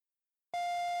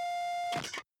Hello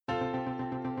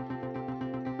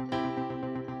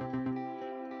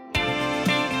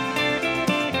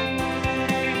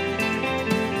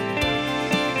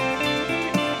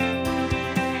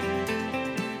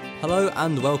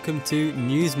and welcome to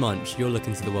News Munch. You're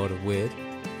looking to the world of weird.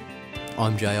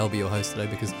 I'm Jay, I'll be your host today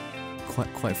because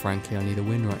quite frankly I need a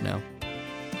win right now.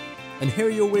 And here are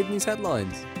your weird news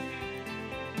headlines.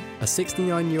 A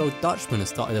 69-year-old Dutchman has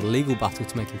started a legal battle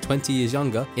to make him 20 years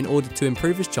younger in order to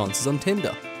improve his chances on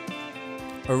Tinder.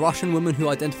 A Russian woman who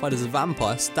identified as a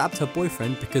vampire stabbed her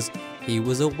boyfriend because he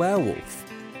was a werewolf.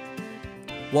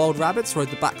 Wild rabbits rode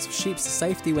the backs of sheep to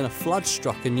safety when a flood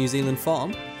struck a New Zealand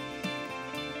farm.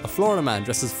 A Florida man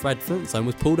dressed as Fred Flintstone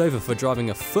was pulled over for driving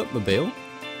a footmobile.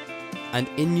 And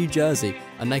in New Jersey,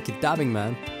 a naked dabbing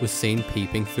man was seen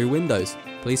peeping through windows.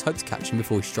 Police hope to catch him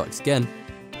before he strikes again.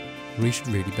 We should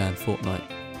really ban Fortnite.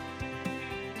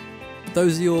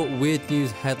 Those are your weird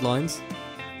news headlines.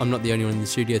 I'm not the only one in the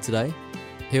studio today.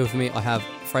 Here with me I have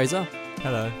Fraser.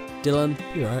 Hello. Dylan.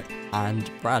 You alright? And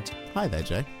Brad. Hi there,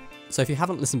 Jay. So if you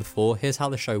haven't listened before, here's how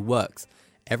the show works.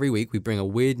 Every week we bring a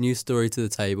weird news story to the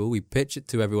table, we pitch it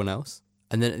to everyone else,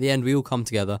 and then at the end we all come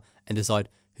together and decide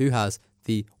who has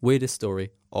the weirdest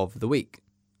story of the week.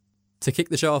 To kick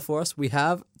the show off for us, we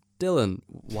have Dylan.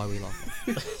 Why are we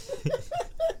laughing?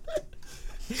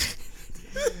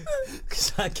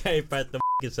 Because I gave Brad the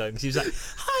f***ing song. She was like,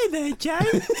 "Hi there,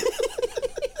 Jay."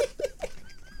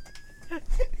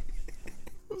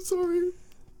 I'm sorry.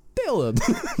 Dylan.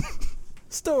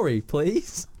 Story,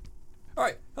 please.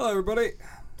 Alright, hello everybody.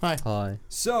 Hi.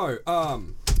 So,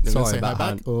 Sorry about hi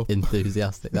how back, or-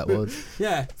 enthusiastic that was.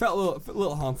 yeah, felt a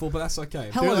little harmful, but that's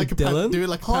okay. Hello, Dylan. Do it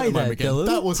like a Hi pantomime there, again. Dylan.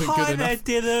 That wasn't Hi good there, enough.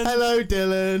 Dylan. Hello,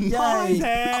 Dylan. Hi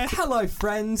there. Hello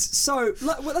friends. So,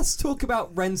 let's talk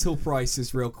about rental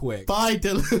prices real quick. Bye,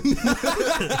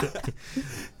 Dylan.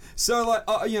 So,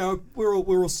 we're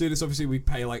all students. Obviously, we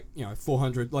pay less than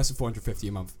 $450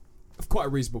 a month. Quite a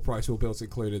reasonable price, all bills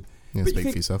included. Yeah, But speak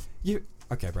you for yourself.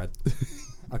 Okay, Brad.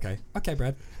 okay,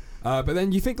 Brad. But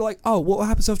then you think what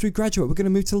happens after we graduate? We're going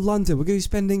to move to London. We're going to be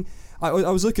spending... I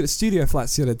was looking at studio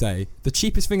flats the other day. The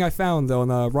cheapest thing I found on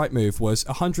Rightmove was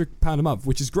 £100 a month,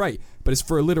 which is great, but it's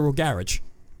for a literal garage.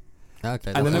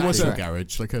 Okay. And then there was a a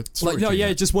garage, like a storage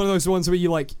unit. just one of those ones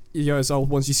where those old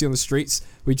ones you see on the streets.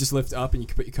 We just lift it up and you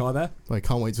can put your car there. I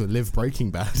can't wait to live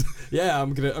Breaking Bad. Yeah,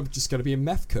 I'm just gonna be a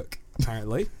meth cook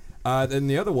apparently. Then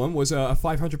the other one was a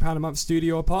 £500 a month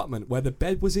studio apartment where the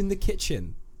bed was in the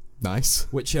kitchen. Nice.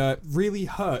 Which really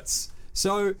hurts.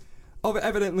 So,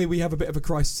 evidently, we have a bit of a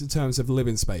crisis in terms of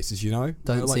living spaces.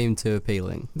 Don't seem too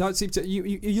appealing. Don't seem to.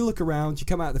 You look around, you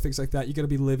come out of things like that. You're going to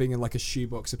be living in like a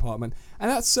shoebox apartment, and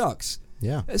that sucks.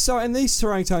 Yeah. So in these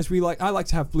trying times, I like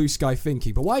to have blue sky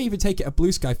thinking. But why even take it a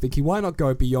blue sky thinking? Why not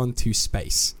go beyond to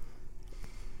space?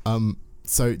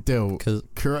 So, Dill,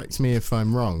 correct me if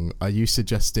I'm wrong. Are you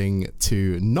suggesting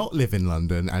to not live in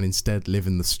London and instead live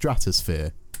in the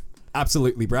stratosphere?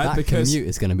 Absolutely, Brad. That because commute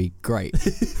is going to be great.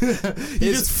 You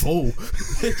just fall.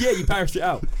 yeah, you parachute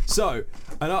out. So,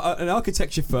 an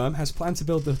architecture firm has planned to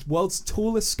build the world's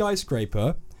tallest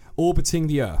skyscraper orbiting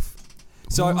the Earth.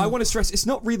 So, I want to stress, it's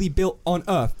not really built on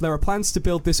Earth. There are plans to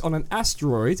build this on an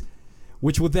asteroid,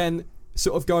 which will then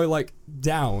sort of go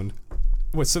down.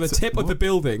 So the tip of the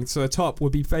building, so the top,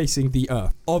 would be facing the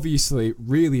Earth. Obviously,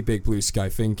 really big blue sky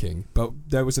thinking, but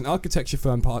there was an architecture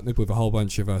firm partnered with a whole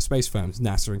bunch of space firms,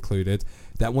 NASA included,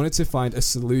 that wanted to find a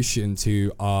solution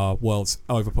to our world's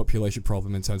overpopulation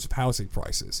problem in terms of housing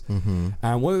prices. Mm-hmm.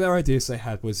 And one of their ideas they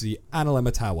had was the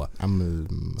Analemma Tower.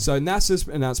 So NASA's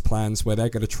announced plans where they're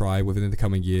going to try within the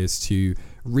coming years to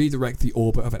redirect the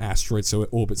orbit of an asteroid so it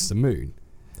orbits the moon.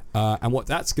 And what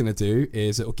that's going to do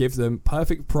is it'll give them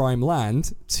perfect prime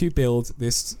land to build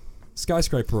this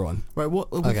skyscraper on. Right,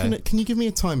 can you give me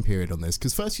a time period on this?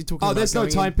 Because first you're talking about... there's no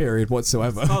time period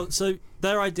whatsoever. So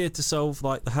their idea to solve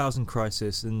the housing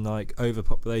crisis and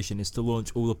overpopulation is to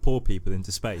launch all the poor people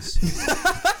into space.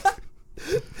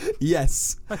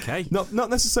 Yes. Okay. Not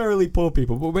necessarily poor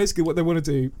people, but basically what they want to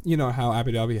do, you know how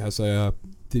Abu Dhabi has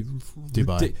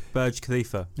Dubai. Burj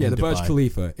Khalifa. Yeah, the Burj Dubai.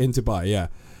 Khalifa in Dubai, yeah.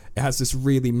 It has this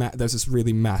really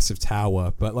massive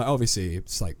tower, but obviously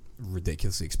it's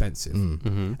ridiculously expensive.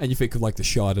 Mm-hmm. And you think of the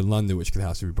Shard in London, which could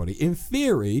house everybody. In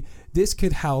theory, this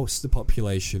could house the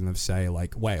population of say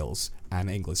Wales and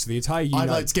England. So the entire I'd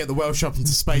like to get the Welsh up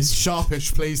into space.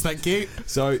 Sharpish, please, thank you.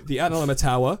 So the Analemma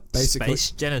Tower, basically.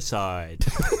 Space genocide.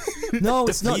 No,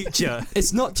 The it's not. future.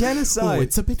 It's not genocide. Oh,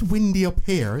 it's a bit windy up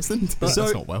here, isn't it? So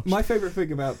That's not Welsh. my favourite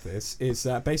thing about this is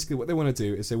that basically what they want to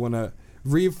do is they want to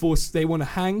reinforce. They want to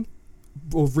hang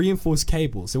reinforced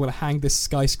cables. They want to hang this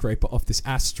skyscraper off this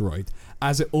asteroid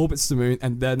as it orbits the moon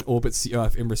and then orbits the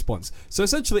Earth in response. So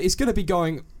essentially, it's going to be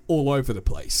going all over the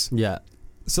place. Yeah.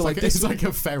 So it's like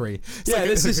a ferry.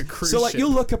 This is a cruise so like ship.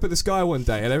 you'll look up at the sky one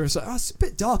day and everyone's like, oh, it's a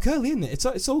bit dark early, isn't it?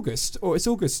 It's August, or it's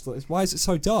August. Why is it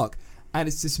so dark? And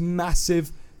it's this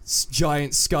massive,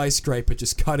 giant skyscraper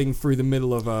just cutting through the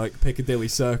middle of a Piccadilly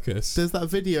Circus. There's that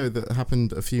video that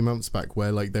happened a few months back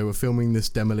where like they were filming this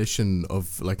demolition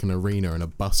of like an arena and a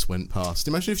bus went past.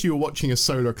 Imagine if you were watching a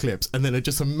solar eclipse and then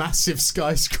just a massive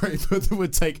skyscraper that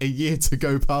would take a year to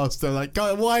go past. They're like,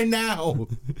 God, why now?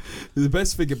 The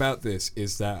best thing about this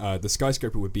is that the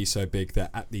skyscraper would be so big that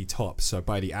at the top, so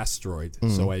by the asteroid,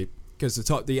 because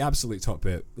the absolute top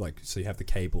bit, like, so you have the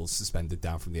cables suspended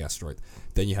down from the asteroid,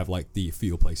 then you have like the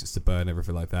fuel places to burn,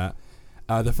 everything like that.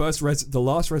 The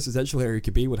last residential area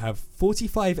could be would have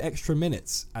 45 extra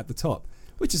minutes at the top,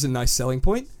 which is a nice selling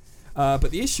point.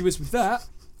 But the issue is with that,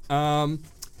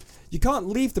 you can't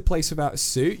leave the place without a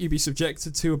suit. You'd be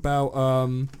subjected to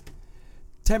about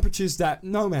temperatures that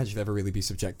no man should ever really be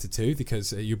subjected to,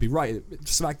 because you'd be right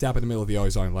smack dab in the middle of the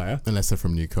ozone layer. Unless they're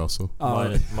from Newcastle.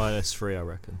 -3, I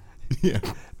reckon. Yeah.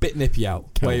 Bit nippy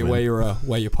out where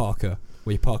Kelvin. you parker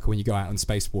when you go out on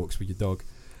spacewalks with your dog.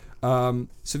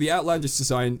 So the Outlandish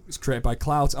design was created by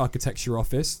Cloud's architecture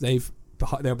office. They're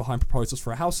behind proposals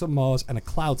for a house on Mars and a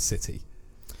cloud city.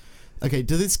 Okay,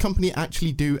 does this company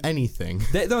actually do anything?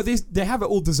 They have it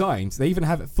all designed. They even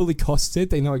have it fully costed.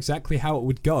 They know exactly how it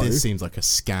would go. This seems like a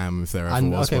scam if there ever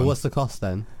And was okay, one. what's the cost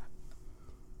then?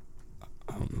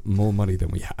 More money than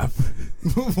we have.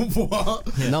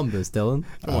 What? Numbers, Dylan.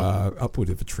 Upward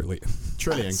of $1 trillion.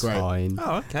 Trillion, That's great. fine.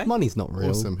 Oh, okay. Money's not real.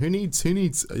 Awesome. Who needs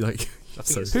like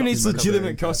Who needs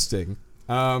legitimate costing?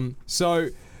 So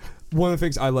one of the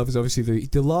things I love is obviously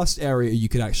the last area you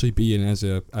could actually be in as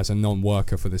a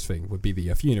non-worker for this thing would be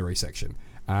the funerary section.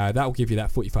 That will give you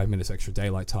that 45 minutes extra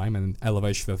daylight time and an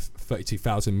elevation of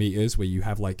 32,000 meters, where you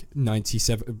have like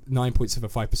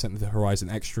 9.75% of the horizon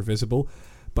extra visible.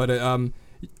 But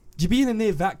you be in a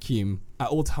near vacuum at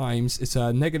all times. It's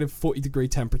a negative 40-degree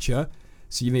temperature,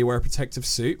 so you need to wear a protective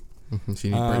suit. So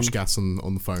you need British gas on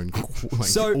the phone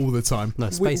like, all the time. No,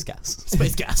 space gas.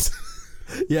 Space gas.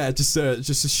 Yeah, just a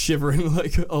shivering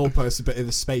like old person, but in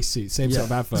a spacesuit. Same sort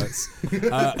of adverts.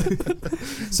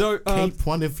 Keep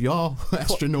one of your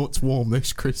astronauts warm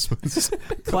this Christmas.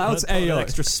 Cloud's An AI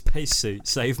extra spacesuit,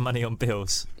 save money on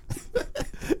bills.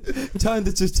 turn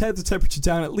the temperature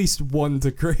down at least 1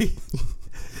 degree.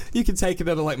 You can take it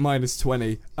at like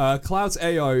 -20. Cloud's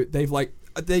AO,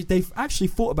 they've actually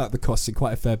thought about the costing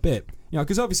quite a fair bit. You know,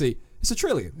 because obviously it's $1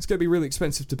 trillion. It's going to be really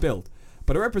expensive to build.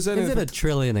 But a representative, Is it $1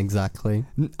 trillion exactly?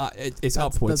 it's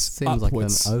upwards. That seems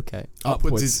upwards. like okay.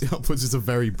 Upwards is a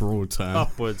very broad term.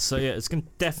 Upwards. So yeah, it's going to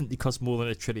definitely cost more than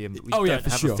 $1 trillion, but we Oh, yeah, don't for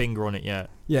have sure. a finger on it yet.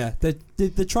 Yeah,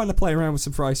 they're trying to play around with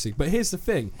some pricing. But here's the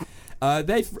thing. A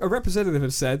representative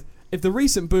have said, if the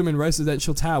recent boom in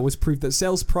residential towers proved that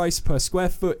sales price per square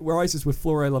foot rises with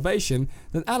floor elevation,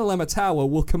 then Analemma Tower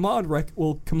will command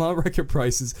record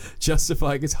prices,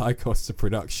 justifying its high costs of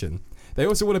production. They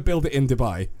also want to build it in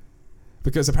Dubai,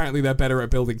 because apparently they're better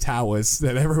at building towers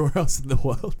than everywhere else in the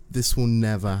world. This will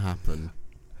never happen.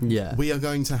 Yeah. We are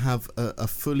going to have a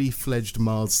fully fledged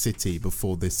Mars city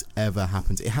before this ever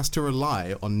happens. It has to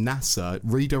rely on NASA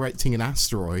redirecting an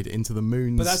asteroid into the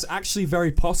moon's... But that's actually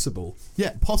very possible.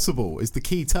 Yeah, possible is the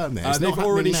key term there. It's not They've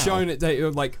already happening now. shown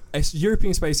it. Like a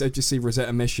European Space Agency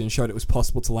Rosetta mission showed it was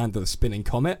possible to land on a spinning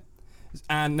comet,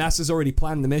 and NASA's already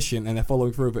planned the mission, and they're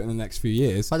following through with it in the next few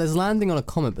years. Like there's landing on a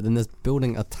comet, but then there's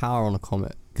building a tower on a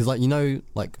comet. Because like You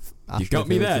got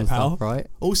me astrofields there, and pal. stuff, right?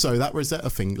 Also, that Rosetta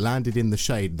thing landed in the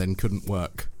shade, then couldn't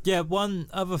work. Yeah, one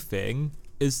other thing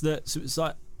is that so it's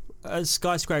like a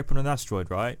skyscraper on an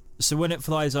asteroid, right? So when it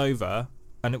flies over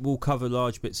and it will cover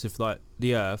large bits of like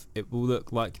the Earth, it will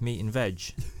look like meat and veg.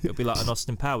 It'll be like an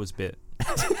Austin Powers bit.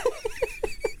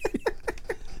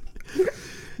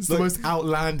 It's the most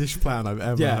outlandish plan I've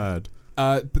ever heard.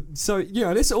 But so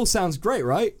this all sounds great,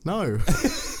 right? No.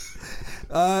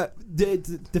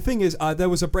 The thing is, there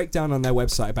was a breakdown on their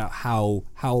website about how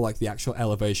like the actual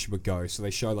elevation would go. So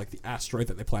they show like the asteroid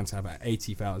that they plan to have at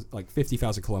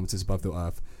 50,000 kilometers above the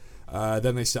Earth.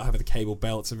 Then they start having the cable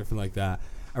belts and everything like that.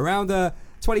 Around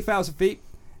 20,000 feet,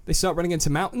 they start running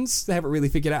into mountains. They haven't really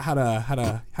figured out how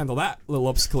to handle that little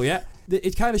obstacle yet.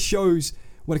 It kind of shows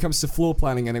when it comes to floor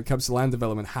planning and it comes to land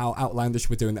development how outlandish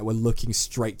we're doing, that we're looking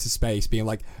straight to space, being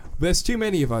like, there's too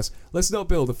many of us. Let's not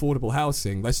build affordable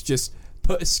housing. Let's just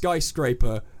put a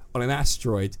skyscraper on an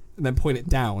asteroid and then point it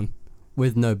down.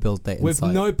 With no build date in With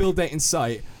sight. no build date in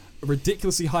sight. A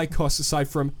ridiculously high cost aside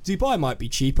from Dubai might be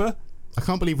cheaper. I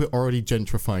can't believe we're already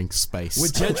gentrifying space. We're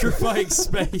gentrifying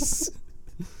space.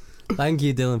 Thank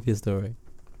you, Dylan, for your story.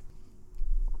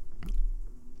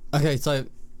 Okay, so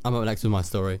I'm up next with my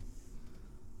story.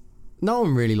 No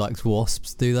one really likes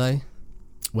wasps, do they?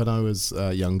 When I was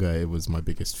younger, it was my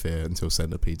biggest fear until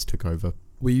centipedes took over.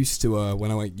 We used to, when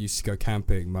I used to go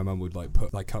camping, my mum would like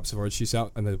put like cups of orange juice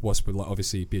out, and the wasp would like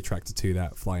obviously be attracted to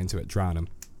that, fly into it, drown them.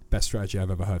 Best strategy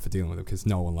I've ever heard for dealing with them, because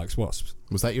no one likes wasps.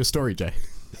 Was that your story, Jay?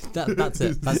 That's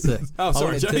it. That's it. Oh, sorry,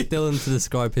 I wanted Jay. Dylan to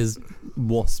describe his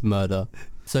wasp murder.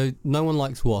 So no one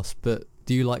likes wasps, but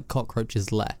do you like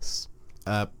cockroaches less?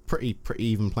 Pretty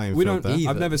even playing We field don't. there.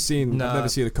 I've never seen. No. I've never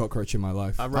seen a cockroach in my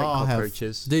life. I rate I have-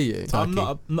 cockroaches. Do you? I'm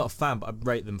Turkey. not a fan, but I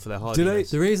rate them for their Do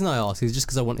hardiness. The reason I ask is just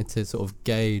because I wanted to sort of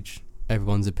gauge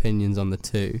everyone's opinions on the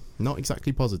two. Not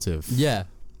exactly positive. Yeah.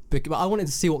 But I wanted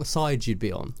to see what side you'd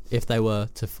be on if they were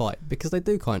to fight, because they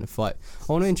do kind of fight.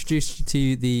 I want to introduce you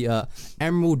to the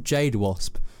emerald jade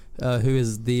wasp, who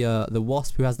is the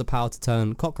wasp who has the power to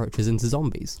turn cockroaches into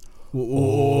zombies.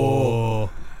 Oh,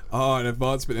 an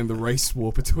advancement in the race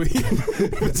war between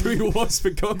between wasp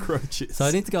and cockroaches. So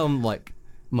I need to go on like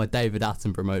my David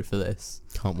Attenborough mode for this.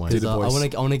 Can't wait. Because the I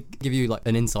voice. want to give you like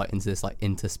an insight into this like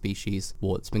interspecies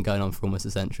war that's been going on for almost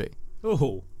a century.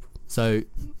 Oh, So,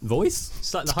 voice?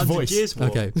 it's like the 100 Voice. Years War.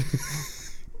 Okay.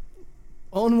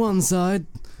 On one side,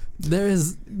 there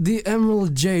is the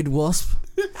emerald jade wasp.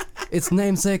 Its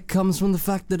namesake comes from the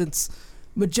fact that its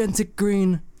magentic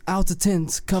green outer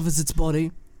tint covers its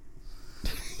body.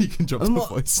 You can drop I'm the not-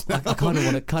 voice. I kind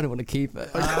of want to keep it.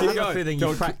 I have a going. feeling Go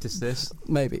you on. practiced this.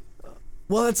 Maybe.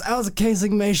 While its outer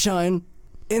casing may shine,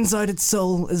 inside its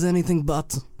soul is anything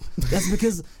but. That's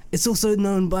because it's also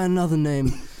known by another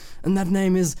name, and that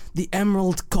name is the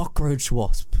emerald cockroach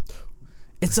wasp.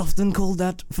 It's often called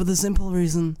that for the simple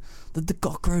reason that the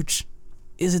cockroach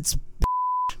is its.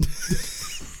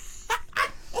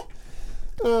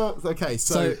 Okay,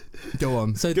 so go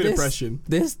on. So Good this, impression.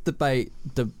 This debate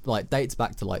dates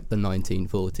back to like the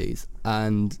 1940s,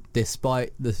 and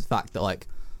despite the fact that like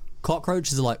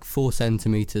cockroaches are like 4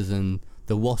 centimeters and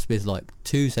the wasp is like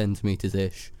 2 centimeters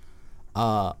ish,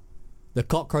 the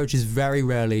cockroach is very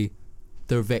rarely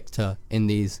the victor in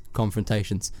these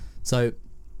confrontations. So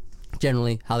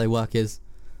generally, how they work is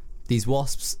these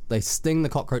wasps, they sting the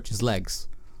cockroach's legs.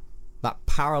 That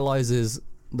paralyzes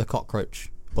the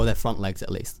cockroach, or their front legs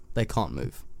at least. They can't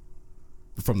move.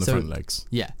 From the So- front legs.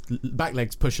 Yeah, Back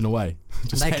legs pushing away.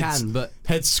 Just they heads, can, but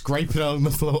heads scraping along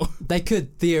the floor. they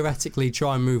could theoretically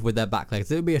try and move with their back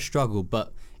legs. It would be a struggle,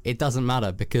 but it doesn't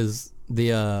matter because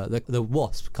the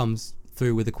wasp comes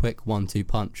through with a quick 1-2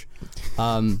 punch.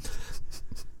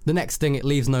 The next thing, it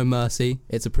leaves no mercy.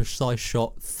 It's a precise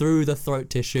shot through the throat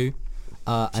tissue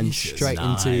and straight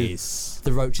into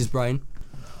the roach's brain.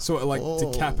 Sort of like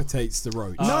Oh. decapitates the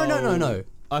roach. No.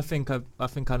 I think I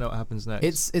know what happens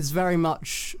next. It's very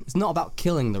much. It's not about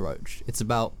killing the roach. It's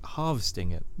about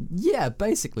harvesting it.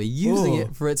 basically using Oh.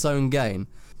 it for its own gain.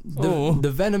 Oh.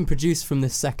 The venom produced from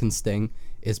this second sting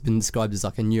has been described as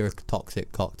like a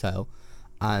neurotoxic cocktail,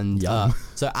 and Yum.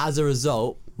 so as a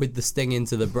result, with the sting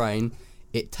into the brain,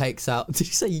 it takes out. Did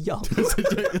you say yum?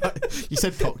 You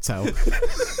said cocktail.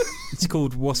 It's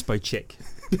called Waspo Chick.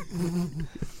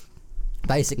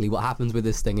 Basically, what happens with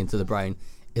this sting into the brain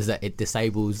is that it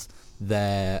disables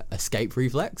their escape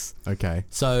reflex. Okay.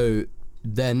 So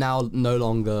they're now no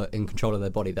longer in control of their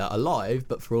body. They're alive,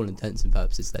 but for all intents and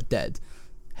purposes, they're dead.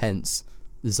 Hence,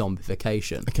 the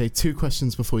zombification. Okay, 2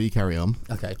 questions before you carry on.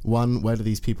 Okay. One, where do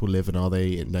these people live and are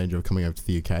they in danger of coming over to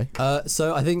the UK?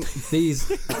 So I think these.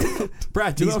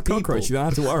 Brad, you're These not a cockroach. people- You don't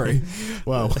have to worry.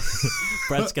 Well,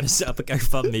 Brad's going to set up a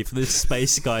GoFundMe for this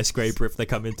space skyscraper if they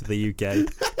come into the UK.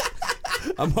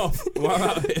 I'm off. Well, I'm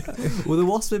out here. Well, the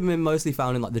wasps have been mostly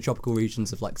found in like the tropical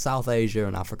regions of like South Asia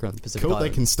and Africa and the Pacific cool, they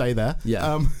Islands. can stay there.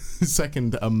 Yeah.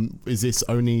 Second, is this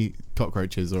only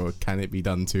cockroaches or can it be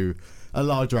done to a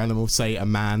larger animal, say a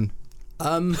man?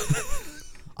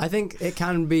 I think it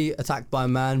can be attacked by a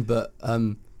man, but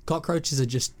cockroaches are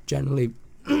just generally.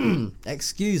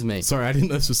 Excuse me. Sorry, I didn't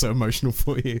know this was so emotional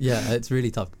for you. Yeah, it's really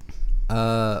tough.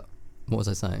 What was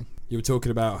I saying? You were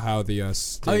talking about how the.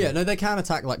 Oh yeah, no, they can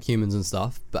attack like humans and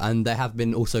stuff, and they have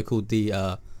been also called the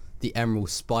emerald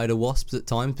spider wasps at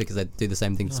times because they do the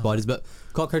same thing to spiders. But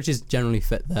cockroaches generally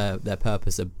fit their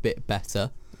purpose a bit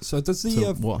better. So does the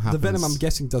So what the venom? happens? I'm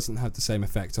guessing doesn't have the same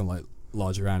effect on like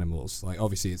larger animals. Like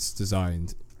obviously it's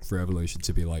designed for evolution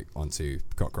to be like onto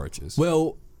cockroaches.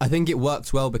 Well, I think it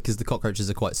works well because the cockroaches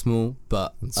are quite small,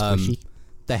 but And squishy.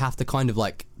 they have to kind of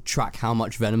like track how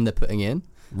much venom they're putting in.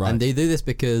 Right. And they do this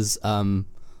because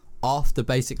after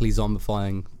basically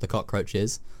zombifying the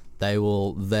cockroaches, they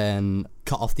will then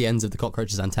cut off the ends of the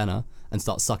cockroach's antenna and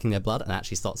start sucking their blood and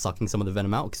actually start sucking some of the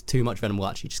venom out, because too much venom will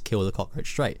actually just kill the cockroach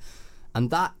straight. And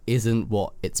that isn't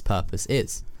what its purpose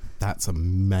is. That's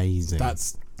amazing.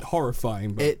 That's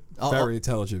horrifying, but very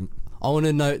intelligent. I want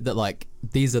to note that, like,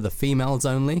 these are the females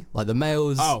only. Like, the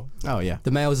males... Oh, yeah.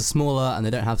 The males are smaller and they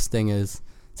don't have stingers.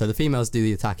 So the females do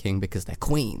the attacking because they're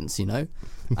queens, you know?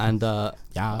 And, Yeah.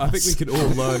 I think we could all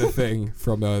learn a thing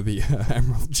from the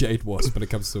Emerald Jade Wasp when it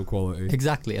comes to equality.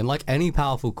 exactly. And like any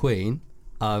powerful queen,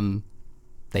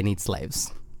 they need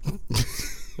slaves.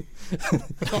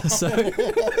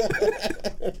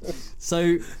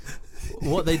 so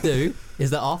what they do is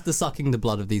that after sucking the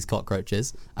blood of these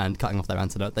cockroaches and cutting off their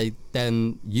antenna, they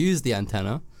then use the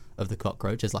antenna of the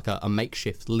cockroach as like a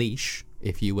makeshift leash,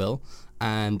 if you will,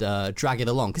 and drag it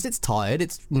along because it's tired.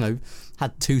 It's, you know,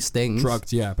 had 2 stings.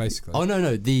 Drugged, yeah, basically. Oh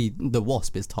no, the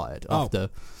wasp is tired after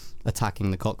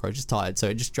attacking the cockroach. It's tired, so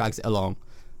it just drags it along,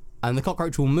 and the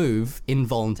cockroach will move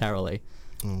involuntarily.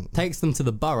 Takes them to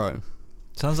the burrow.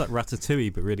 Sounds like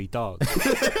Ratatouille, but really dark.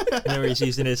 Where he's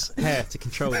using his hair to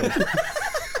control them.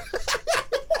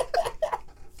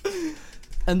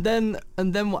 And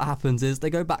then what happens is they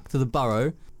go back to the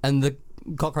burrow, and the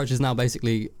cockroach is now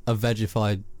basically a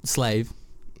vegified slave.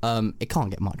 It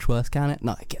can't get much worse, can it?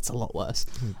 No, it gets a lot worse.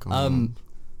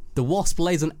 The wasp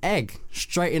lays an egg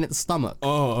straight in its stomach.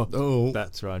 Oh.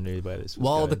 That's where I knew where this was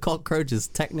While going. the cockroach is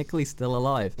technically still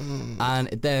alive. And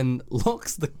it then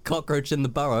locks the cockroach in the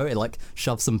burrow. It like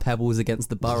shoves some pebbles against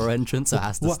the burrow entrance, so it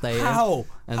has to stay in. How?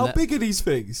 And How big are these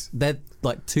things? They're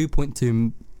like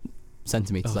 2.2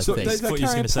 centimeters, I so think. I thought you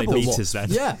was going to say carrying meters then.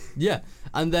 Yeah.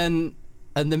 And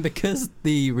then because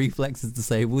the reflex is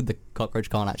disabled, the cockroach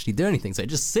can't actually do anything. So it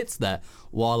just sits there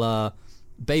while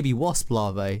baby wasp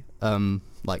larvae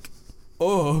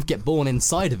get born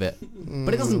inside of it.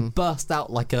 But it doesn't burst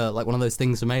out like one of those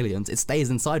things from Aliens. It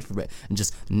stays inside for a bit and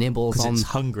just nibbles 'Cause on it's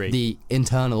hungry. the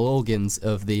internal organs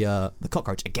of the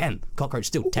cockroach. Again, cockroach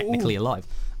still technically alive.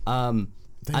 Then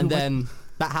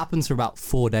that happens for about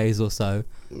 4 days or so,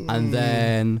 and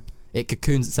then it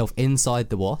cocoons itself inside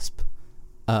the wasp,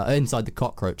 inside the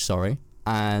cockroach, sorry,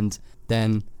 and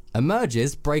then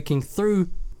emerges, breaking through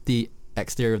the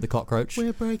exterior of the cockroach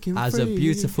We're breaking as free. a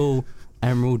beautiful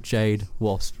emerald jade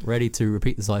wasp, ready to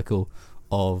repeat the cycle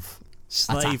of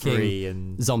Slavery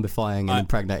and zombifying and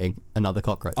impregnating another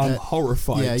cockroach. I'm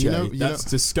horrified, yeah, Jay. you know- That's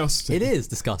disgusting. It is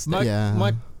disgusting.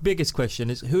 my biggest question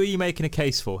is, who are you making a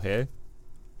case for here?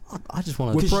 I just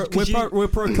want We're to. we're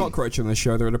pro cockroach on this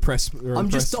show. They're an oppressed. I'm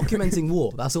just documenting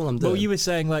war. That's all I'm doing. Well, you were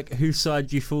saying like whose side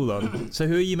do you fall on? So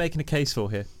who are you making a case for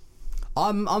here?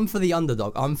 I'm for the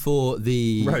underdog. I'm for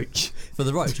the Roach. For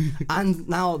the roach. And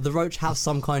now the roach has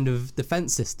some kind of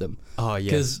defense system. Oh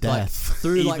yes. Because like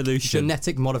through like Evolution.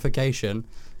 genetic modification,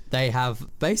 they have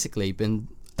basically been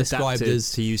described Adapted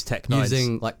as to use Tech 9s.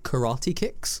 using like karate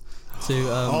kicks to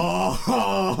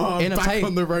I'm In a back tape-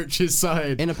 on the roach's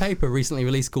side. in a paper recently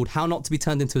released called How Not to Be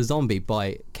Turned into a Zombie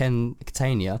by Ken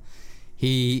Catania.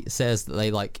 He says that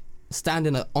they like stand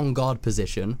in an on guard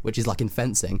position, which is like in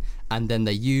fencing, and then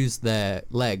they use their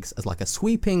legs as like a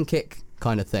sweeping kick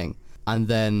kind of thing, and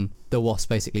then the wasps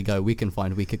basically go, we can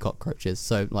find weaker cockroaches.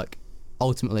 So like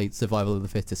ultimately survival of the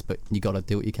fittest, but you got to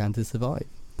do what you can to survive.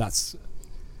 That's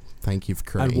Thank you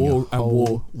for and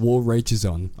creating war rages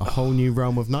on. a whole new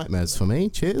realm of nightmares for me.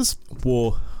 Cheers.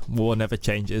 War never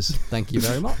changes. Thank you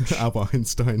very much. Albert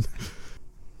Einstein.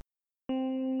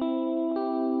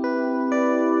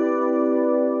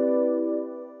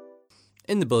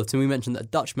 In the bulletin, we mentioned that a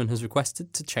Dutchman has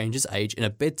requested to change his age in a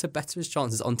bid to better his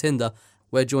chances on Tinder.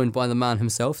 We're joined by the man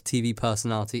himself, TV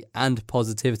personality and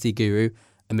positivity guru,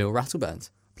 Emil Rattleband.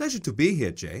 Pleasure to be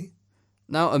here, Jay.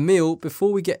 Now, Emil,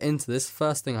 before we get into this,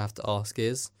 first thing I have to ask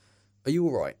is, are you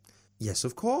all right? Yes,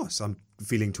 of course. I'm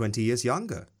feeling 20 years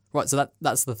younger. Right, so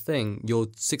that's the thing. You're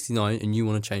 69 and you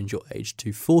want to change your age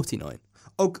to 49.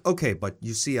 Okay, but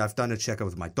you see, I've done a checkup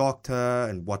with my doctor,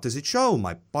 and what does it show?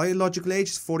 My biological age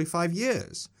is 45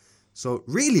 years. So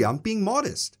really, I'm being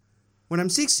modest. When I'm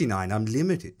 69, I'm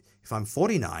limited. If I'm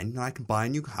 49, I can buy a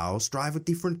new house, drive a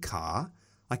different car.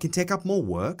 I can take up more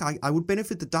work. I would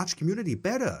benefit the Dutch community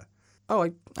better. Oh,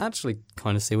 I actually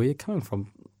kind of see where you're coming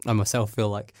from. I myself feel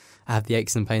like I have the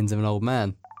aches and pains of an old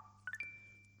man.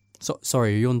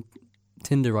 Sorry, are you on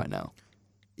Tinder right now?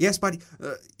 Yes, but,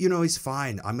 it's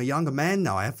fine. I'm a younger man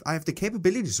now. I have the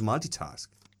capability to multitask.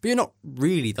 But you're not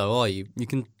really, though, are you? You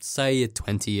can say you're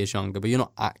 20 years younger, but you're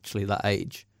not actually that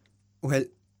age. Well,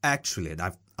 actually, and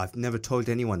I've never told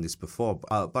anyone this before,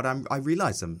 but I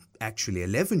realized I'm actually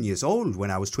 11 years old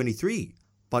when I was 23.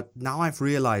 But now I've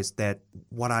realized that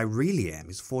what I really am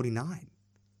is 49.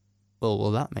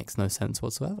 Well, that makes no sense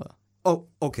whatsoever. Oh,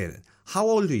 okay then. How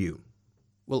old are you?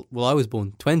 Well, I was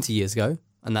born 20 years ago,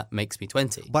 and that makes me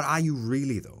 20. But are you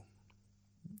really though?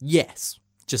 Yes,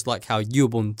 just like how you were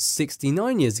born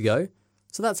 69 years ago,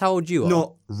 so that's how old you are.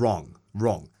 No, wrong.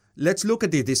 Let's look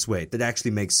at it this way. That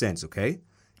actually makes sense, okay?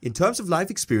 In terms of life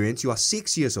experience, you are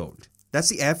 6 years old. That's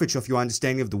the average of your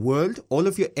understanding of the world, all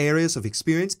of your areas of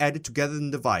experience added together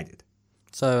and divided.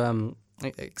 So,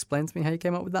 explain to me how you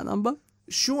came up with that number?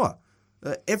 Sure.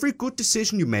 Every good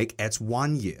decision you make adds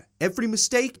 1 year. Every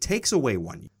mistake takes away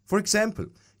 1 year. For example,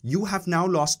 you have now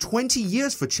lost 20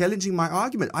 years for challenging my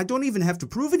argument. I don't even have to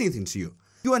prove anything to you.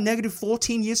 You are negative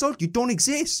 14 years old. You don't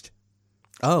exist.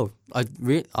 Oh, I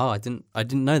didn't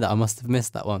know that. I must have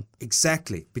missed that one.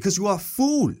 Exactly, because you are a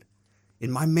fool.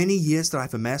 In my many years that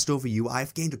I've amassed over you,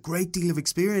 I've gained a great deal of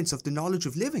experience of the knowledge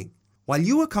of living. While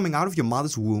you were coming out of your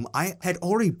mother's womb, I had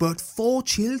already birthed 4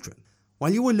 children.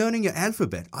 While you were learning your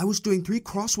alphabet, I was doing 3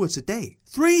 crosswords a day.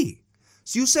 3!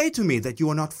 So you say to me that you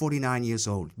are not 49 years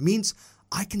old. It means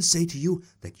I can say to you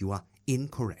that you are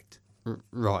incorrect.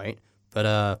 Right,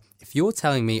 but if you're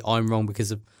telling me I'm wrong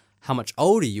because of how much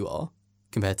older you are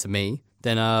compared to me,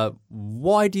 then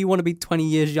why do you want to be 20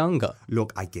 years younger?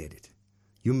 Look, I get it.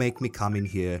 You make me come in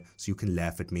here so you can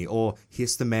laugh at me. Or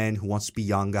here's the man who wants to be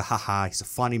younger. Haha, he's a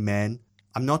funny man.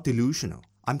 I'm not delusional.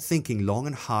 I'm thinking long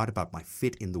and hard about my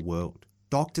fit in the world.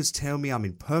 Doctors tell me I'm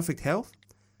in perfect health.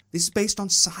 This is based on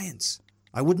science.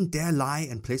 I wouldn't dare lie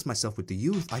and place myself with the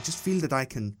youth. I just feel that I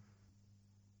can...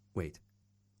 Wait.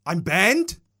 I'm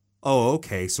banned? Oh,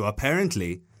 okay. So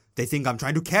apparently they think I'm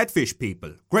trying to catfish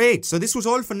people. Great. So this was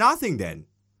all for nothing then.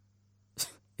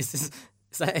 Is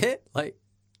that it? Like,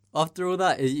 after all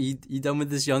that, you done with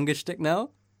this younger shtick now?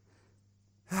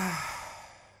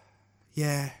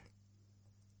 Yeah.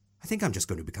 I think I'm just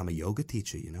going to become a yoga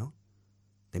teacher, you know?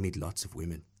 They meet lots of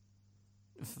women.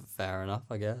 Fair enough,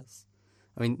 I guess.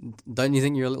 I mean, don't you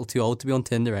think you're a little too old to be on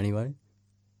Tinder anyway?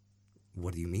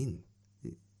 What do you mean?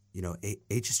 You know,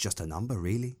 age is just a number,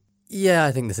 really. Yeah,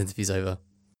 I think this interview's over.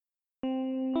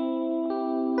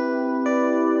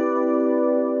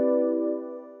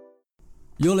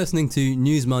 You're listening to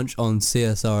News Munch on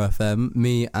CSR FM.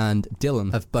 Me and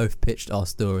Dylan have both pitched our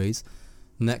stories.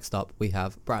 Next up, we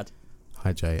have Brad.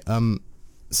 Hi, Jay.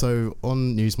 So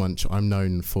on News Munch, I'm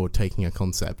known for taking a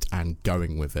concept and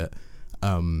going with it.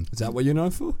 Is that what you're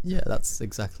known for? Yeah, that's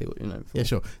exactly what you're known for. Yeah,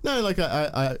 sure. No, like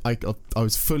I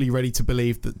was fully ready to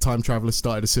believe that time travelers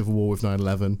started a civil war with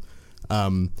 9/11.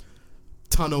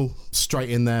 Tunnel straight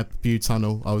in there, View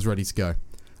Tunnel. I was ready to go.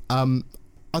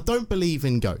 I don't believe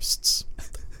in ghosts.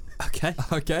 Okay.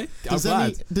 Okay.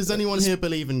 Does anyone here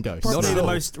believe in ghosts? Probably the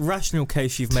most rational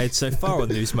case you've made so far on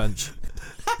News Munch.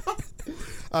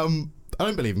 I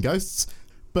don't believe in ghosts,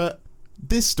 but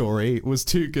this story was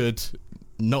too good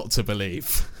not to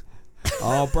believe.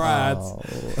 Oh, Brad.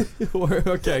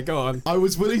 Okay, go on. I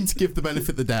was willing to give the benefit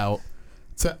of the doubt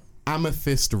to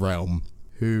Amethyst Realm,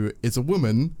 who is a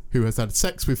woman who has had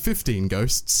sex with 15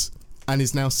 ghosts and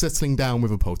is now settling down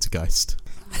with a poltergeist.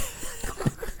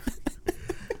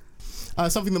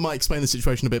 Something that might explain the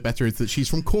situation a bit better is that she's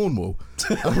from Cornwall.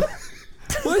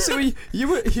 Well, so you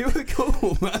were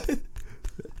cool, man.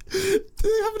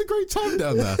 They're having a great time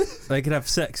down there. They could have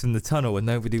sex in the tunnel and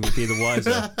nobody would be the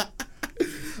wiser.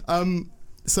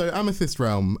 So Amethyst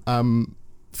Realm,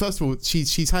 first of all,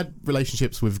 she's had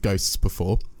relationships with ghosts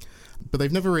before, but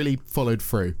they've never really followed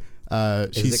through.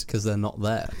 Is it because they're not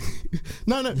there?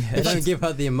 No. They don't give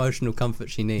her the emotional comfort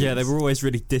she needs. Yeah, they were always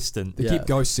really distant. They keep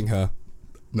ghosting her.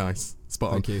 Nice. Spot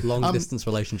on. Thank you. Long distance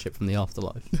relationship from the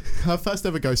afterlife. Her first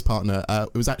ever ghost partner,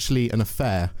 it was actually an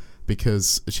affair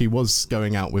because she was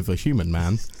going out with a human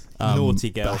man. Naughty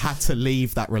girl. But had to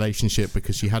leave that relationship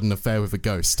because she had an affair with a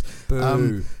ghost.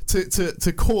 Boo.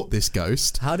 To court this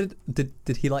ghost. How did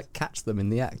he like catch them in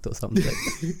the act or something?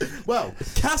 Well,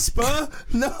 Casper!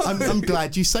 No! I'm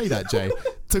glad you say that, Jay.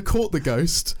 To court the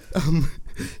ghost,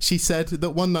 she said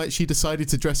that one night she decided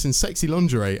to dress in sexy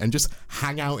lingerie and just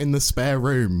hang out in the spare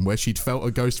room where she'd felt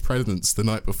a ghost presence the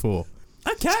night before.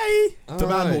 Okay! The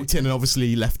man walked in and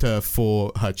obviously left her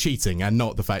for her cheating and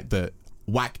not the fact that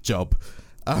whack job.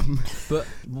 But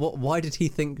why did he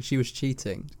think she was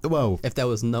cheating Well, if there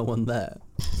was no one there?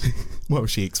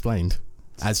 she explained,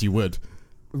 as you would.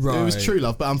 Right. It was true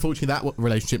love, but unfortunately that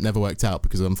relationship never worked out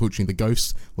because unfortunately the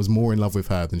ghost was more in love with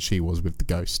her than she was with the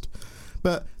ghost.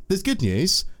 But there's good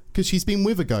news because she's been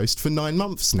with a ghost for 9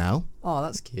 months now. Oh,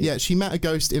 that's cute. Yeah, she met a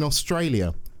ghost in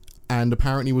Australia and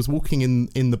apparently was walking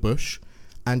in the bush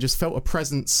and just felt a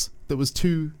presence that was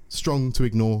too strong to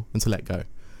ignore and to let go.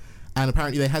 And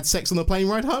apparently they had sex on the plane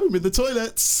ride home in the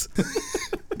toilets.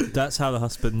 That's how the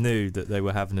husband knew that they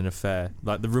were having an affair.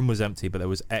 Like, the room was empty, but there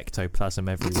was ectoplasm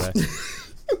everywhere.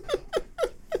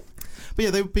 But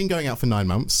yeah, they've been going out for 9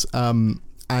 months, and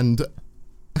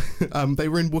they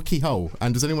were in Wookiee Hole.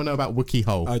 And does anyone know about Wookiee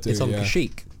Hole? I do. It's on yeah.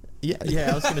 Kashyyyk. Yeah,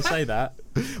 Yeah, I was going to say that.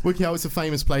 Wookiee Hole is a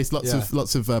famous place. Lots Yeah.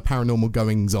 of paranormal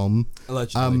goings on.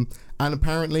 Allegedly. And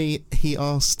apparently he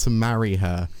asked to marry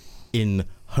her in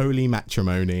holy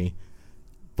matrimony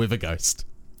with a ghost.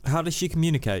 How does she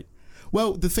communicate?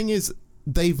 Well, the thing is,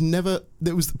 they've never.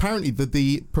 There was apparently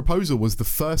the proposal was the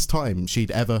first time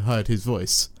she'd ever heard his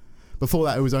voice. Before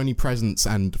that, it was only presence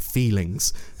and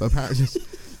feelings. But apparently,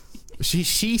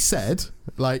 she said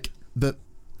like that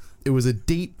it was a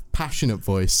deep, passionate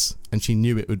voice, and she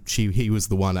knew it would. He was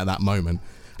the one at that moment.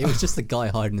 It was just the guy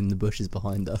hiding in the bushes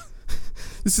behind her.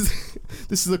 This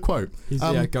is a quote. He's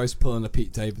ghost pulling a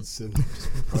Pete Davidson.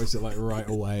 Just propose it like right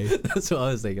away. That's what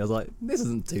I was thinking. I was like, this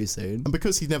isn't too soon. And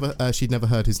because she'd never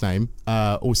heard his name,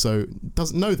 also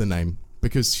doesn't know the name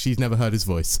because she's never heard his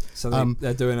voice. So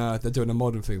they're doing a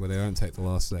modern thing where they don't take the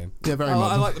last name. Yeah, very I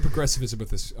much. like the progressivism of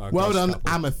this. Well ghost done,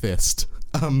 couple. Amethyst.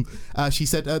 She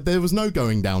said there was no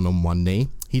going down on one knee.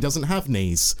 He doesn't have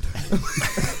knees.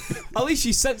 At least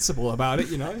she's sensible about it,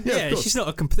 you know. Yeah, of Yeah, course. she's not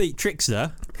a complete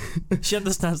trickster. She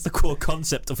understands the core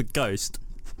concept of a ghost.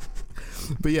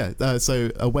 But yeah,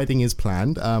 so a wedding is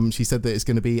planned. She said that it's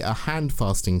going to be a hand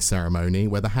fasting ceremony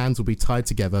where the hands will be tied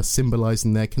together,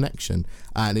 symbolising their connection.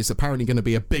 And it's apparently going to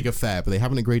be a big affair, but they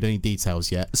haven't agreed any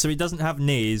details yet. So he doesn't have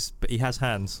knees, but he has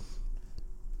hands.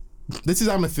 This is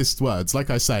Amethyst's words. Like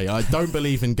I say, I don't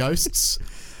believe in ghosts.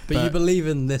 But you believe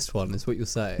in this one, is what you're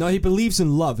saying. No, he believes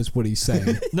in love, is what he's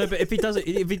saying. No, but if he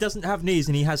doesn't have knees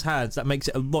and he has hands, that makes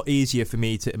it a lot easier for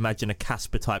me to imagine a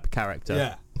Casper type character.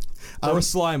 Yeah. Or a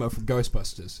Slimer from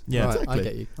Ghostbusters. Yeah. Right, Exactly. I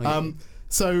get you. I get you.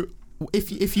 So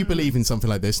if you believe in something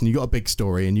like this and you got a big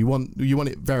story and you want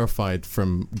it verified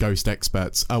from ghost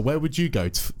experts, where would you go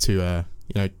to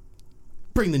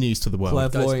bring the news to the world?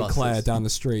 Clairvoyant Ghostbusters. Claire down the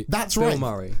street. That's Bill right.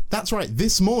 Murray. That's right.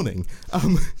 This morning,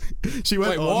 she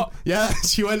went Wait, on. what? Yeah,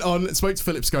 she went on, spoke to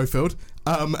Philip Schofield,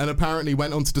 and apparently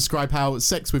went on to describe how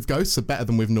sex with ghosts are better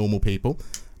than with normal people.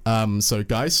 So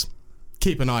guys,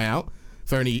 keep an eye out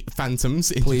for any phantoms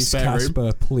in Please, your spare room.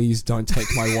 Casper, please don't take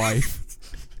my wife.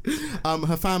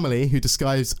 Her family, who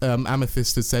disguised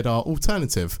Amethyst has said are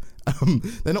alternative.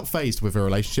 They're not phased with her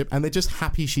relationship, and they're just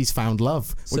happy she's found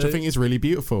love, which So- I think is really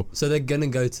beautiful. So they're gonna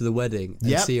go to the wedding and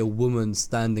Yep. see a woman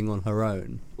standing on her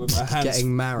own, With her hands,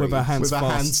 getting married, with her hands With her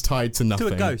fast. hands tied to nothing.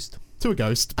 To a ghost. To a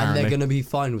ghost, and apparently. they're gonna be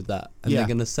fine with that, and Yeah. they're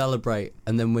gonna celebrate.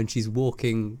 And then when she's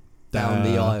walking down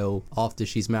the aisle after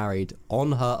she's married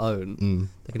on her own,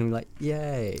 they're gonna be like,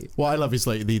 "Yay!" What I love is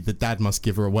like the dad must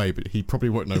give her away, but he probably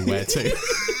won't know where to.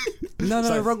 No,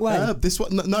 So, wrong way. this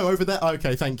one, no, over there.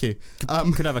 Okay, thank you.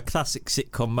 Could have a classic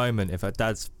sitcom moment if her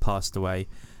dad's passed away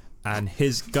and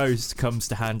his ghost comes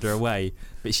to hand her away,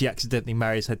 but she accidentally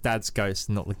marries her dad's ghost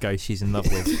and not the ghost she's in love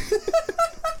with.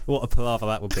 What a palaver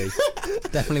that would be.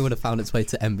 Definitely would have found its way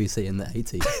to NBC in the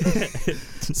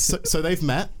 80s. So they've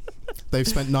met. They've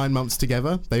spent 9 months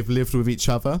together. They've lived with each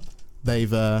other.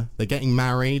 They're getting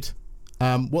married.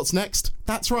 What's next?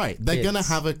 That's right. They're Kids. gonna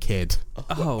have a kid.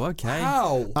 Oh, okay.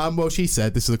 How? Well, she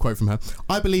said, this is a quote from her,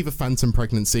 "I believe a phantom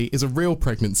pregnancy is a real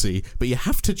pregnancy, but you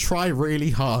have to try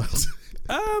really hard."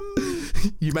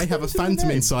 You may have a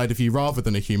phantom inside of you rather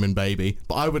than a human baby,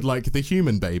 but I would like the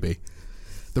human baby.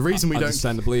 The reason we don't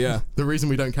Understandably, yeah. the reason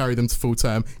we don't carry them to full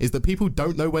term is that people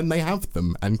don't know when they have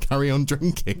them and carry on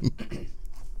drinking.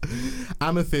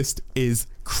 Amethyst is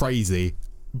crazy,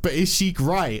 but is she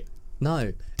right?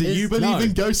 No. Do you believe no.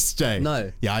 in ghosts, Jay?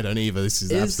 No. Yeah, I don't either. This is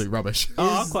Is- absolute rubbish.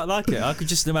 Oh, I quite like it. I could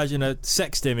just imagine her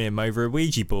sexting him over a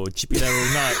Ouija board. She'd be there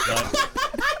all night.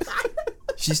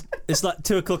 It's like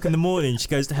 2 o'clock in the morning. She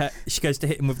goes to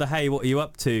hit him with the "Hey, what are you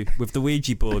up to?" with the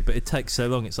Ouija board, but it takes so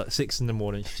long. It's like 6 in the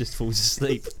morning. She just falls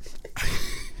asleep.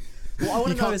 What I want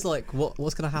You to know can't- is like,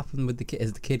 what's gonna happen with the kid?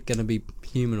 Is the kid gonna be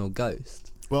human or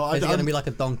ghost? Well, Is it gonna be like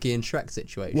a Donkey and Shrek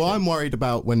situation? Well, I'm worried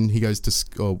about when he goes to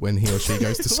school, when he or she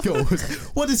goes to school.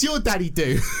 What does your daddy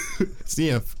do?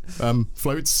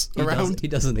 Floats around. He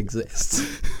doesn't exist.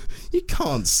 You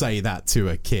can't say that to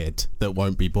a kid that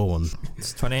won't be born.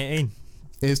 It's 2018.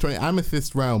 Here's 20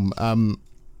 Amethyst Realm.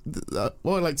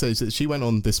 What I'd like to say is that she went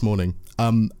on this morning.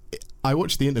 I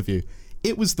watched the interview.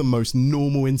 It was the most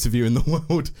normal interview in the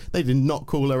world. They did not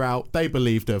call her out. They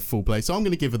believed her full play. So I'm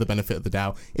going to give her the benefit of the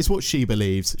doubt. It's what she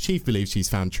believes. She believes she's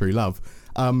found true love.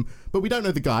 But we don't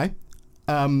know the guy.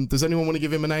 Does anyone want to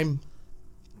give him a name?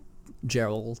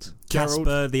 Gerald. Gerald,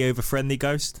 Casper, the over-friendly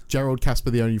ghost. Gerald,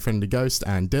 Casper, the only friendly ghost,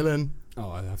 and Dylan.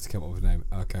 Oh, I have to come up with a name.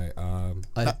 Okay.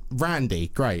 I Randy,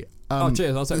 great.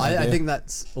 Cheers. I'll take that. I think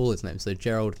that's all his name. So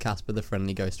Gerald Casper, the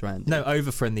friendly ghost around. No,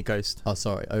 over friendly ghost. Oh,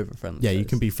 sorry, over friendly. Yeah, you ghost.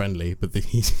 can be friendly, but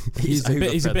he's He's a bit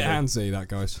over-friendly. handsy, that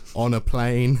ghost. on a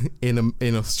plane in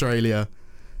Australia.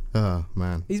 Oh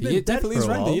man. He's been He dead definitely for is a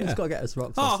while. Randy, He's yeah. got to get us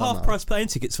rocks. Oh, half price plane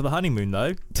tickets for the honeymoon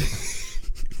though.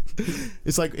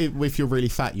 It's like if you're really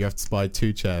fat, you have to buy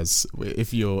 2 chairs.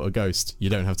 If you're a ghost, you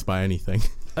don't have to buy anything.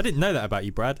 I didn't know that about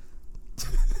you, Brad.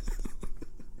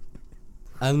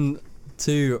 And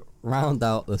to round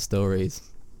out the stories,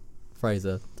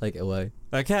 Fraser, take it away.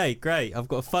 Okay, great. I've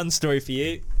got a fun story for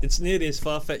you. It's nearly as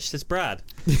far-fetched as Brad.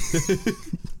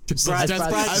 Just Brad's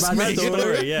me.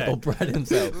 story, yeah. Or Brad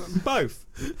himself. Both.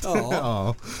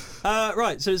 Oh. Oh,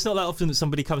 Right, so it's not that often that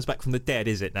somebody comes back from the dead,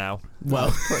 is it now?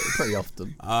 Well, pretty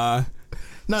often. no,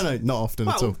 not often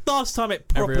at all. Well, last time it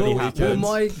Every properly other happened.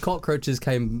 Well, my cockroaches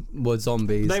were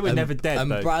zombies. They were and- never dead,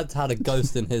 And though. Brad's had a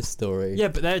ghost in his story. Yeah,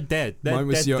 but they're dead. They're Mine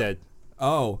was dead.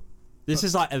 Oh. This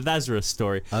is like a Lazarus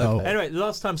story. Okay. Anyway, the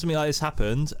last time something like this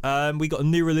happened, we got a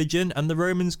new religion and the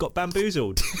Romans got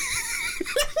bamboozled.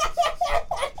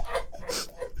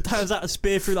 Turns out a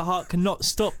spear through the heart cannot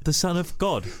stop the Son of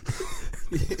God.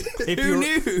 Who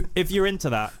knew? If you're into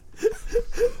that.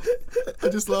 I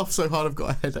just laughed so hard I've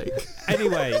got a headache.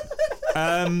 Anyway,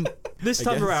 this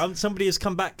time guess. around, somebody has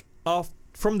come back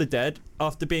from the dead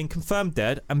after being confirmed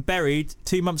dead and buried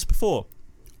 2 months before.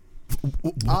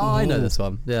 Oh, I know this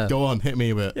one. Yeah. Go on, hit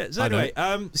me with it. Yeah, so I don't-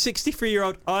 anyway,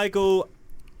 63-year-old Igor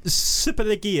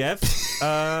Sipaligiev.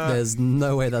 There's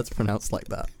no way that's pronounced like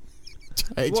that.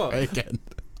 Try what? again.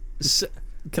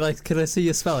 Can I see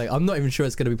your spelling? I'm not even sure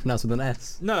it's going to be pronounced with an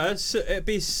S. No, it'd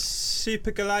be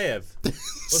Supergalayev. Or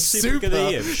Super.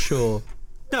 Supergalayev. Sure.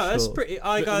 No, that's Sure. pretty. we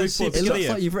Igor It looks like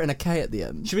Supergalayev. you've written a K at the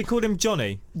end. Should we call him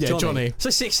Johnny? Yeah, Johnny. So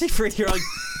 63-year-old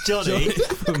Johnny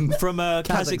from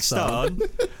Kazakhstan.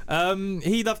 Kazakhstan.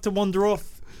 He loved to wander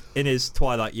off in his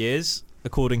twilight years,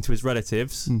 according to his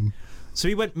relatives. So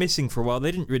he went missing for a while.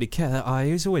 They didn't really care.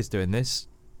 He was always doing this.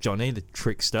 Johnny, the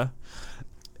trickster.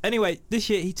 Anyway, this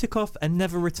year he took off and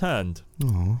never returned.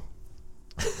 Aw.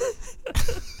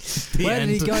 Where did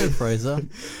he go, Fraser?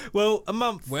 Well, a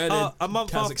month Where did after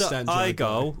Kazakhstan Johnny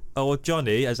Igor, or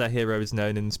Johnny, as our hero is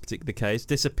known in this particular case,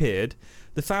 disappeared,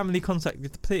 the family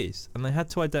contacted the police, and they had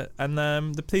to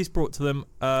the police brought to them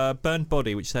a burned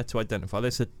body, which they had to identify. They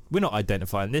said, "We're not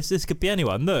identifying this. This could be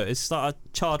anyone. Look, it's like a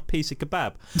charred piece of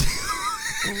kebab."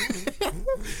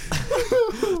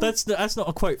 That's not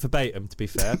a quote verbatim, to be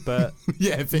fair, but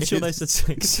Yeah, if I'm it sure they is said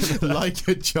something. like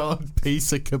a charred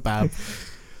piece of kebab.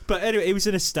 But anyway, it was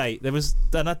in a state. And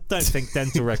I don't think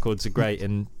dental records are great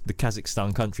in the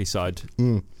Kazakhstan countryside.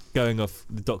 Mm. Going off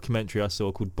the documentary I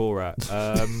saw called Borat.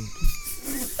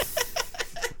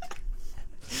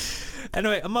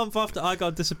 Anyway, a month after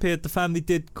Igor disappeared, the family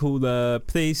did call the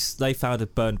police. They found a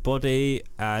burned body,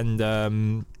 and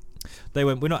they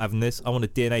went, "We're not having this. I want a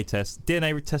DNA test."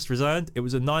 DNA test returned. It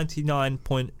was a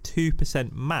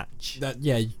 99.2% match.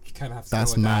 You kind of have to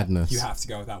That's go with madness. That. You have to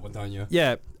go with that one, don't you?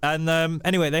 Yeah, and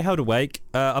anyway, they held awake.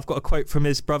 I've got a quote from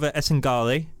his brother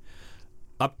Esengari.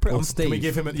 Or Steve. Can we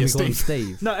give him a Can we call him Steve?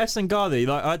 Steve? No,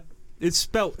 Esengari. It's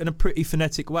spelt in a pretty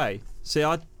phonetic way. See,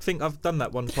 I think I've done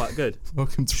that one quite good.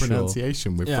 Welcome to Sure.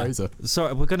 pronunciation with Yeah. Fraser.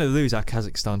 Sorry, we're going to lose our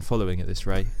Kazakhstan following at this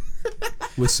rate.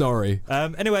 We're sorry.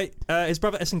 Anyway, his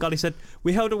brother Esengari said,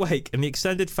 "We held awake, and the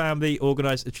extended family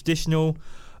organised a traditional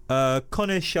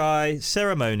Konishai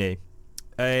ceremony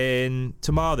in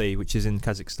Tamari, which is in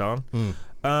Kazakhstan."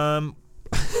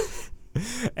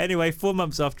 Anyway, 4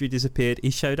 months after he disappeared, he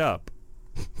showed up.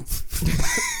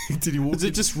 Did he walk? Does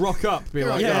it just rock up? Be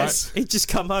like, Yes. He'd just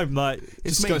come home like,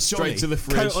 It's just me, go straight Johnny. to the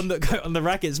fridge. coat on the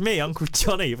rack. It's me, Uncle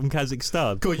Johnny from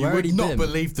Kazakhstan. God, you Where would had he not been?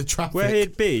 believe the traffic. Where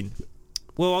he'd been.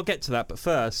 Well, I'll get to that, but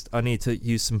first I need to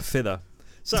use some filler.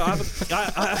 So I have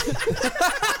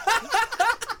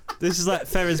this is like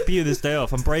Ferris Bueller's Day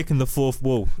Off. I'm breaking the fourth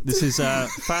wall. This is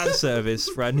fan service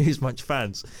for our News Munch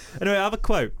fans. Anyway, I have a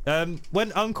quote.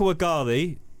 When Uncle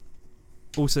Agali,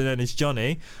 also known as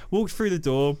Johnny, walked through the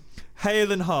door,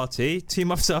 hale and hearty, 2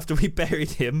 months after we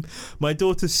buried him, my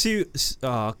daughter Sue...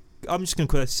 I'm just going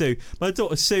to call her Sue. My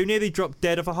daughter Sue nearly dropped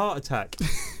dead of a heart attack.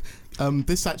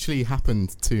 This actually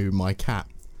happened to my cat.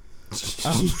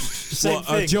 Same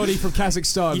thing. Johnny from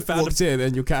Kazakhstan You found walked in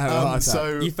and your cat had a heart attack.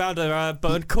 So You found a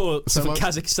burned corpse So of a my-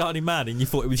 Kazakhstani man and you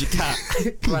thought it was your cat.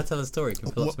 Can I tell a story? Can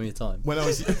fill up some of your time. when I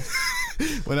was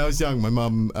when I was young, my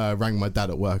mum rang my dad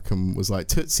at work and was like,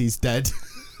 "Tootsie's dead."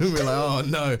 And we were like, "Oh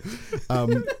no."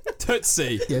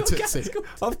 Tootsie. Yeah, Tootsie.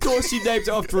 Of course you named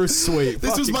it after a sweet.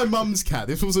 This was Fucking- my mum's cat.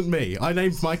 This wasn't me. I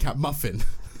named my cat Muffin.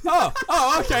 Oh,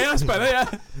 okay, that's better,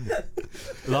 yeah.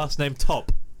 Last name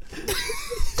Top.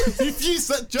 You've used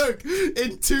that joke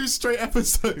in 2 straight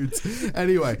episodes.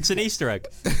 Anyway, It's an Easter egg.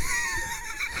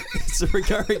 It's a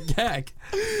recurring gag.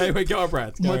 Anyway, go on,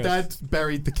 Brad. Go my on. dad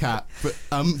buried the cat, but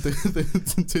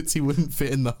the Tootsie wouldn't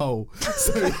fit in the hole,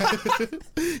 so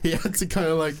he had to kind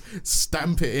of like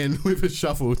stamp it in with a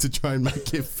shovel to try and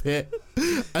make it fit.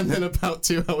 And then about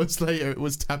 2 hours later, it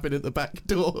was tapping at the back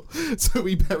door, so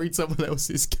we buried someone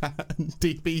else's cat and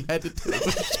DB headed it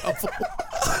with a shovel.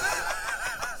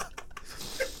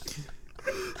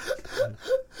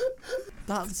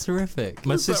 That's terrific.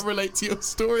 My Does sis- that relate to your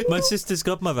story? My sister's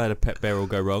godmother had a pet burial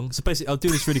go wrong. So basically, I'll do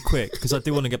this really quick because I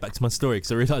do want to get back to my story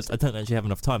because I realised I don't actually have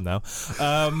enough time now.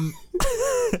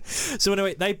 So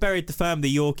anyway, they buried the family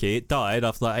Yorkie. It died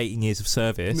after like 18 years of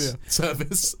service. Yeah,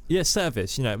 service. Yeah,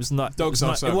 service. You know, it was not. Dogs it are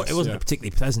was service, it wasn't yeah. a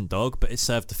particularly pleasant dog, but it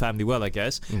served the family well, I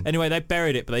guess. Anyway, they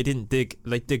buried it, but they didn't dig.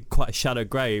 They dig quite a shallow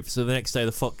grave. So the next day,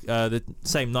 the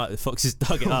same night, the foxes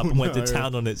dug it up and went to no.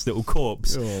 town on its little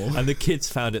corpse. Oh. And the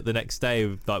kids found it the next day,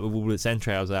 with all its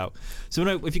entrails out. So if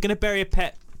you're going to bury a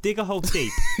pet, dig a hole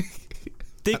deep.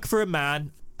 Dig for a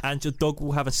man, and your dog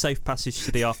will have a safe passage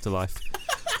to the afterlife.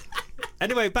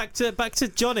 Anyway, back to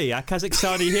Johnny, our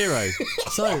Kazakhstani hero.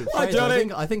 So, Fraser,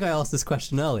 Johnny. I think I asked this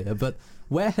question earlier, but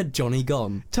where had Johnny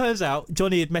gone? Turns out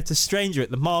Johnny had met a stranger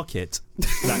at the market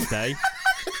that day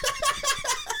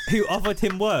who offered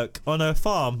him work on a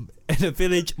farm in a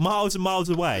village miles and miles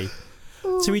away.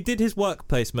 So he did his work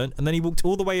placement and then he walked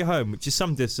all the way home, which is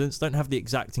some distance. Don't have the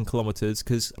exact in kilometres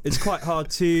because it's quite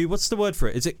hard to. What's the word for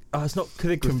it? Is it? It's not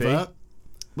calligraphy. Convert.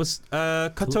 What's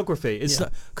cartography? It's Yeah.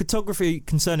 not, cartography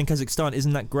concerning Kazakhstan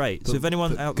isn't that great. So if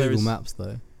anyone out there Google is Maps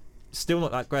though. still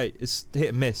not that great, it's hit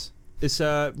and miss. It's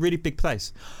a really big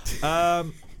place.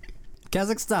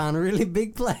 Kazakhstan, a really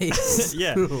big place.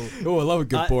 Yeah. Oh, I love a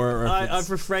good Borat reference. I've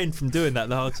refrained from doing that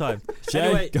the whole time. Jay,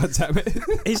 Anyway, God damn it.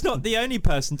 he's not the only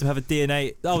person to have a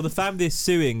DNA. Oh, the family is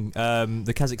suing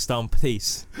the Kazakhstan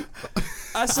police.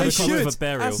 As For they the cost of should. a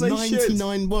burial. As they should.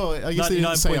 99. Well, I guess they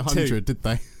didn't say 99.2. 100, did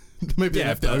they? Maybe Yeah, they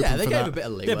left it open yeah, they for gave that. a bit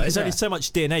of leeway. Yeah, but there's only yeah. so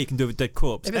much DNA you can do with a dead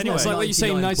corpse. If it's Anyway, not like what you say,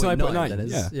 99.9, 99.9, then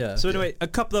it's- yeah. so anyway, a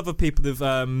couple other people have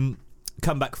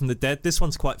come back from the dead. This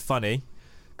one's quite funny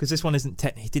because this one isn't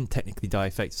he didn't technically die,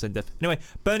 faked his own death. Anyway,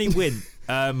 Bernie Wynn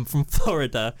from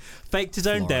Florida faked his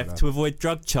own death to avoid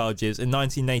drug charges in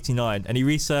 1989, and he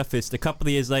resurfaced a couple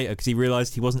of years later because he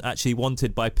realised he wasn't actually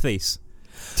wanted by police.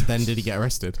 Then did he get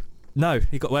arrested? No,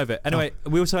 he got away with it. Anyway,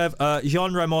 we also have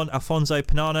Jean Ramon Alfonso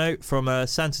Pinano from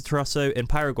Santa Teresa in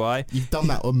Paraguay. You've done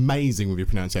that amazing with your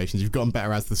pronunciations. You've gotten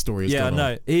better as the story has Yeah, I gone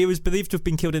on. know. He was believed to have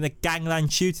been killed in a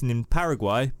gangland shooting in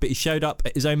Paraguay, but he showed up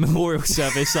at his own memorial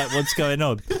service like, what's going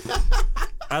on?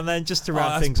 And then just to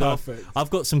round that's things perfect. off, I've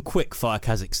got some quick fire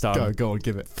Kazakhstan Go on,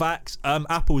 give it. facts.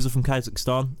 Apples are from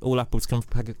Kazakhstan. All apples come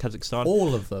from Kazakhstan.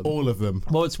 All of them. All of them.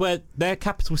 Well, it's where their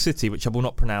capital city, which I will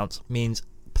not pronounce, means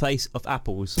place of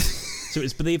apples. So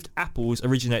it's believed apples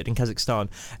originated in Kazakhstan.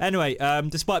 Anyway,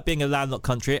 despite being a landlocked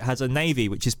country, it has a navy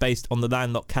which is based on the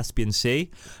landlocked Caspian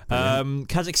Sea.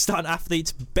 Kazakhstan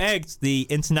athletes begged the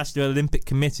International Olympic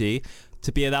Committee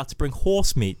to be allowed to bring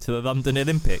horse meat to the London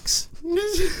Olympics.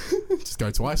 Just go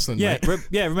to Iceland, Yeah,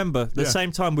 mate. remember, the Yeah.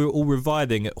 same time we were all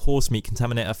reviling at horse meat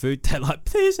contaminate our food, they're like,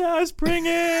 please let us bring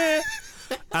it.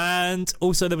 And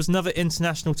also there was another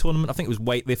international tournament, I think it was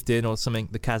weightlifting or something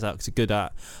the Kazakhs are good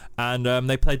at, and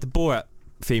they played the Borat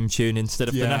theme tune instead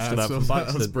of the national anthem by that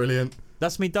was accident. brilliant.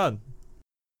 That's me done.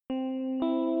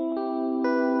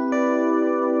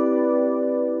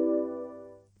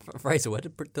 Fraser, where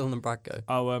did Dylan and Brad go?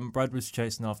 Oh, Brad was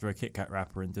chasing after a Kit Kat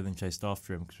rapper and Dylan chased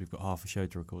after him because we've got half a show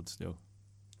to record still.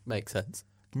 Makes sense.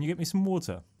 Can you get me some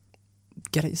water?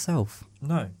 Get it yourself.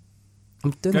 No.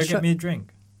 I'm doing Go the show. get me a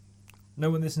drink. No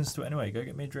one listens to it anyway. Go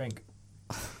get me a drink.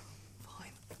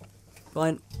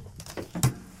 Fine.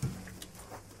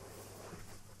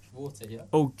 Water, yeah.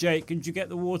 Oh, Jake, could you get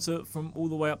the water from all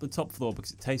the way up the top floor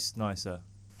because it tastes nicer?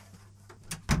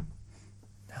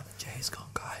 Now that Jay's gone,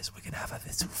 guys, we're going to have a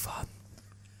little fun.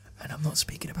 And I'm not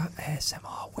speaking about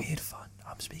ASMR weird fun.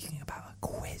 I'm speaking about a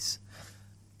quiz.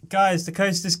 Guys, the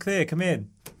coast is clear. Come in.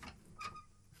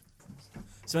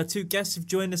 So our two guests have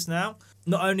joined us now.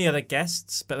 Not only are they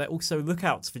guests, but they're also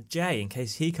lookouts for Jay in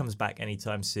case he comes back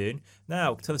anytime soon.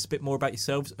 Now, tell us a bit more about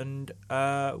yourselves and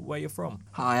where you're from.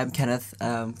 Hi, I'm Kenneth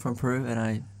from Peru, and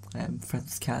I am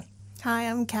friends with Kat. Hi,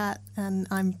 I'm Kat, and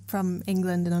I'm from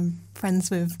England, and I'm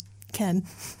friends with Ken.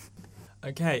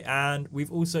 Okay, and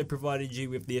we've also provided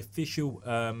you with the official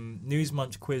News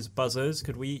Munch quiz buzzers.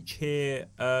 Could we each hear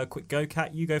a quick go?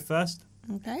 Kat, you go first.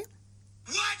 Okay.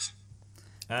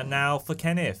 And now for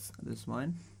Kenneth. This is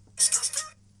mine.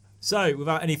 So,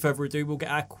 without any further ado, we'll get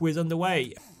our quiz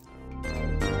underway.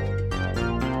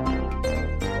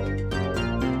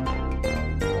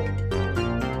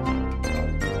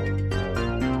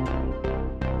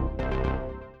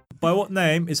 By what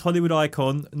name is Hollywood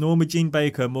icon Norma Jean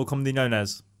Baker more commonly known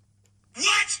as?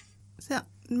 Is that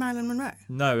Marilyn Monroe?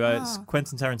 No, it's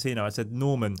Quentin Tarantino. I said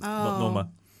Norman, not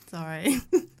Norma. Sorry.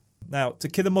 Now, To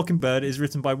Kill a Mockingbird is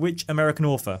written by which American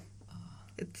author?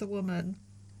 It's a woman.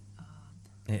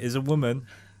 It is a woman,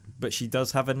 but she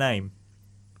does have a name.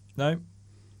 No?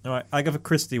 All right, Agatha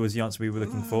Christie was the answer we were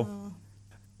looking for.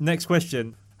 Next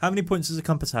question. How many points does a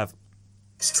compass have?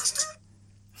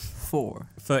 4.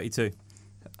 32.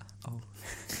 Oh.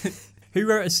 Who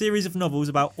wrote a series of novels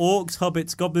about orcs,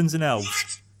 hobbits, goblins, and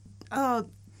elves? Oh,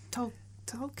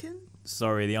 Tolkien?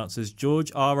 Sorry, the answer is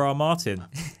George R.R. Martin.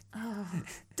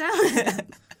 Damn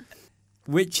it.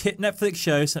 Which hit Netflix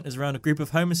show centers around a group of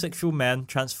homosexual men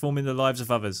transforming the lives of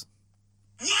others?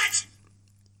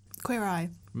 Queer Eye.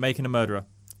 Making a Murderer.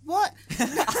 What?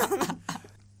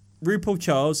 RuPaul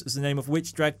Charles is the name of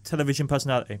which drag television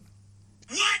personality?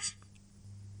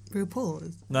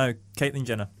 RuPaul. No, Caitlyn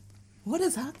Jenner. What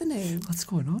is happening? What's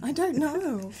going on? I don't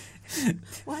know.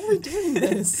 Why are we doing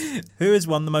this? Who has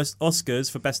won the most Oscars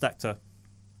for Best Actor?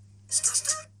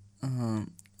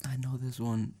 I know this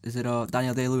one. Is it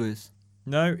Daniel Day-Lewis?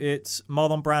 No, it's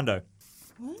Marlon Brando.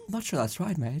 I'm not sure that's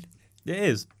right, mate. It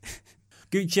is.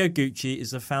 Gucci Gucci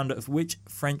is the founder of which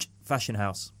French fashion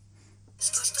house?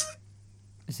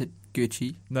 Is it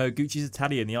Gucci? No, Gucci's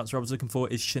Italian. The answer I was looking for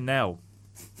is Chanel.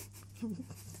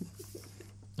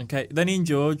 Okay, Lenny and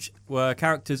George were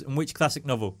characters in which classic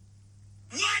novel?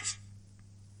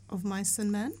 Of Mice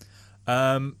and Men?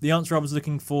 The answer I was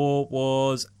looking for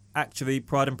was actually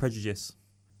Pride and Prejudice.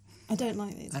 I don't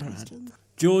like these I don't know. questions.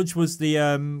 George was the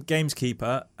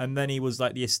gameskeeper, and then he was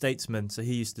like the estatesman, so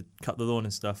he used to cut the lawn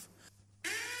and stuff.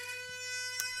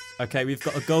 Okay, we've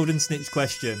got a golden snitch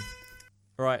question.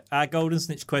 All right, our golden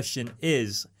snitch question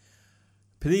is: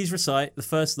 please recite the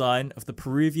first line of the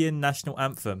Peruvian national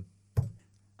anthem.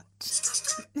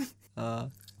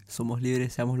 Somos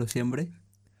libres, seámoslo siempre.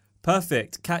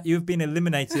 Perfect. Kat, you have been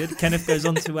eliminated. Kenneth goes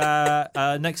on to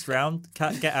our next round.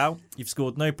 Kat, get out. You've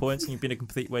scored no points and you've been a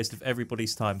complete waste of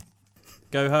everybody's time.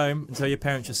 Go home and tell your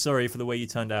parents you're sorry for the way you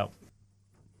turned out.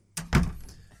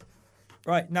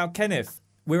 Right, now, Kenneth,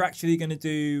 we're actually going to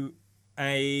do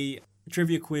a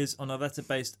trivia quiz on a letter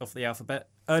based off the alphabet.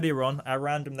 Earlier on, our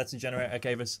random letter generator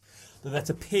gave us the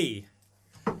letter P.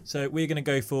 So we're going to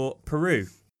go for Peru.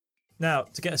 Now,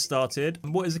 to get us started,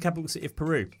 what is the capital city of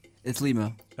Peru? It's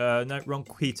Lima. No, wrong,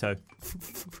 Quito.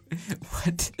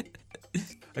 What?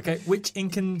 Okay, which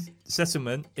Incan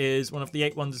settlement is one of the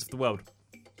 8 wonders of the world?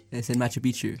 It's in Machu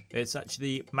Picchu. It's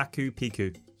actually Machu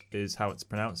Picchu, is how it's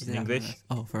pronounced in English.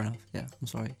 Oh, fair enough. Yeah, I'm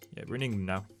sorry. Yeah, we're in England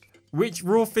now. Which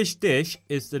raw fish dish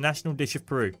is the national dish of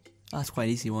Peru? Oh, that's quite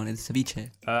an easy one. It's ceviche.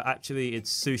 Actually,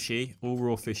 it's sushi. All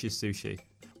raw fish is sushi.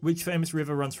 Which famous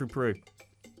river runs through Peru?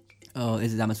 Oh,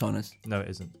 is it Amazonas? No, it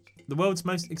isn't. The world's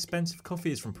most expensive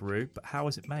coffee is from Peru, but how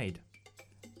is it made?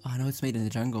 Oh, I know it's made in the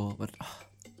jungle, but I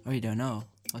really don't know.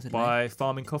 How's it made? By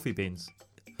farming coffee beans.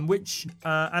 And which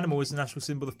animal is the national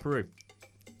symbol of Peru?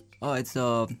 Oh, it's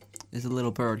a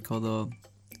little bird called a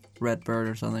red bird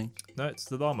or something. No, it's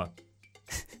the llama.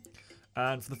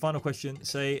 And for the final question,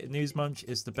 say News Munch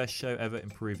is the best show ever in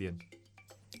Peruvian.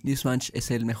 News Munch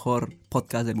es el mejor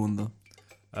podcast del mundo.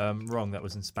 Wrong, that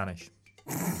was in Spanish.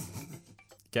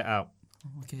 Get out.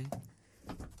 Okay.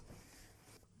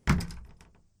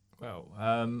 Well,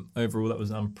 overall that was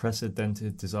an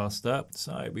unprecedented disaster,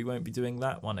 so we won't be doing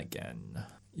that one again.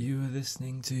 You are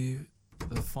listening to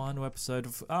the final episode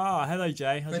of... hello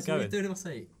Jay, how's it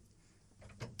going?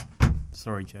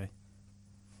 Sorry Jay.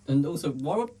 And also,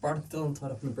 why were Brad and Dylan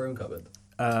tied up in a broom cupboard?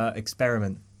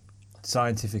 Experiment.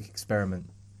 Scientific experiment.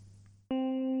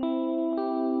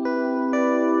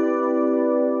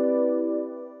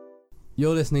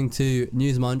 You're listening to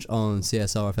News Munch on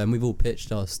CSR FM. We've all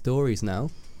pitched our stories now.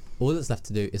 All that's left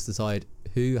to do is decide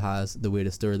who has the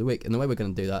weirdest story of the week. And the way we're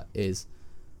going to do that is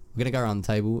we're going to go around the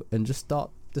table and just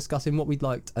start discussing what we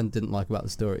liked and didn't like about the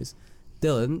stories.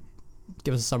 Dylan,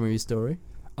 give us a summary of your story.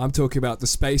 I'm talking about the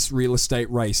space real estate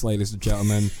race, ladies and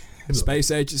gentlemen. The space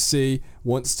agency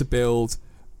wants to build,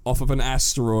 off of an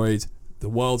asteroid, the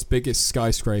world's biggest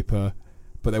skyscraper,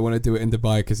 but they want to do it in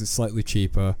Dubai because it's slightly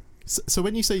cheaper. So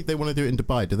when you say they want to do it in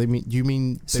Dubai, do you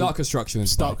mean Start construction in Dubai.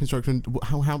 Start construction?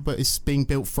 How? But it's being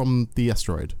built from the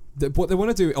asteroid. What they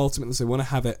want to do ultimately is they want to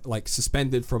have it like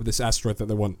suspended from this asteroid that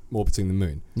they want orbiting the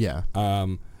moon. Yeah.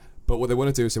 But what they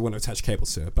want to do is they want to attach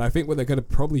cables to it. But I think what they're going to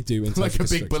probably do in like a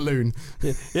big balloon.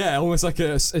 Yeah, almost like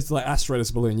it's like asteroid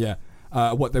as a balloon. Yeah.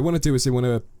 What they want to do is they want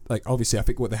to obviously I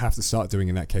think what they have to start doing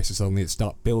in that case is only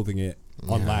start building it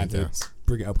on land and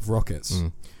bring it up with rockets.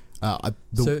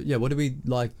 So what do we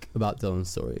like about Dylan's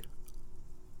story?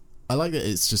 I like that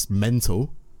it's just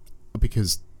mental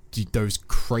because those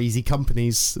crazy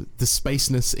companies, the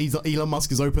spaceness. Elon Musk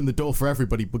has opened the door for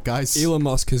everybody, but guys, Elon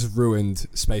Musk has ruined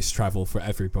space travel for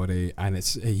everybody, and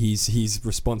he's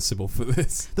responsible for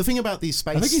this. the thing about these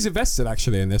space, I think he's invested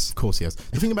actually in this. of course he has.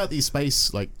 The thing about these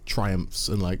space like triumphs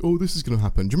and like, oh, this is going to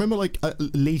happen. Do you remember like at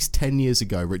least 10 years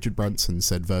ago, Richard Branson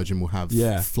said Virgin will have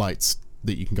flights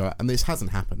that you can go out, and this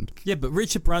hasn't happened. Yeah, but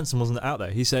Richard Branson wasn't out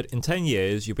there. He said in 10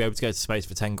 years you'll be able to go to space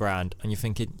for 10 grand, and you're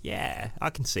thinking, yeah,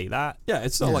 I can see that. Yeah,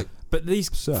 it's not like But these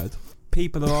absurd.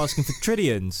 people are asking for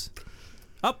trillions,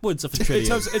 upwards of a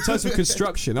trillion. In terms of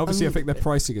construction, obviously, I think their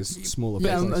pricing is smaller.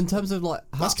 Yeah, business. in terms of like,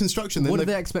 That's construction. what do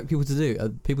Then they expect people to do? Are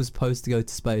people supposed to go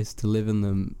to space to live in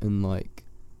them, and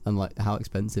how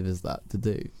expensive is that to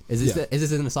do? Is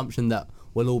this an assumption that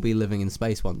we'll all be living in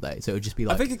space one day? So it would just be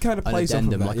like, I think it kind of an plays off of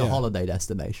addendum, that, like a holiday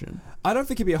destination. I don't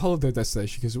think it'd be a holiday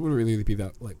destination because it wouldn't really be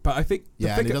that like. But I think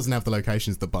and it doesn't have the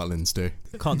locations that Butlins do.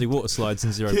 Can't do water slides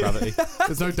in zero gravity.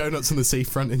 There's no donuts on the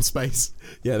seafront in space.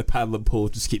 Yeah, the paddling pool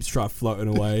just keeps floating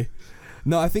away.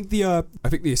 No, I think the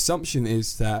assumption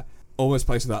is that almost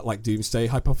plays with that like doomsday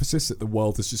hypothesis that the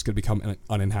world is just going to become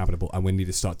uninhabitable and we need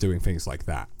to start doing things like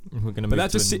that. We're going to But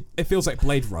that just it feels like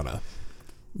Blade Runner.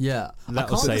 Yeah, I That'll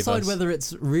can't save decide us. whether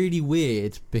it's really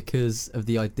weird because of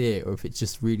the idea or if it's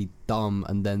just really dumb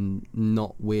and then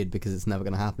not weird because it's never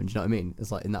going to happen. Do you know what I mean?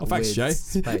 It's like in that thanks, weird Jay.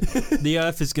 space. The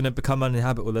Earth is going to become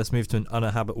uninhabitable. Let's move to an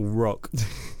uninhabitable rock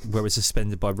where it's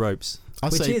suspended by ropes.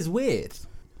 Which is weird.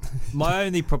 My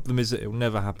only problem is that it will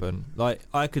never happen. Like,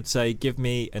 I could say, give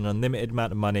me an unlimited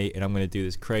amount of money and I'm going to do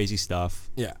this crazy stuff.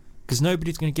 Yeah. Because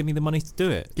nobody's going to give me the money to do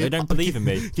it. They don't believe in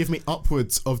me. Give me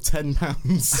upwards of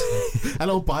 £10 and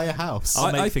I'll buy a house.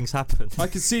 I'll make things happen. I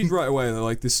can see right away that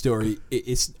like this story,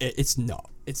 it's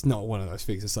not one of those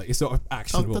things. It's like it's not an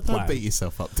actionable plan. Don't beat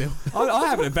yourself up, Dill. I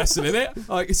haven't invested in it.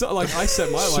 Like it's not like I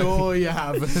set my life. Sure you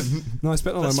haven't. No, I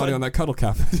spent all my money on that cuddle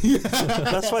cap.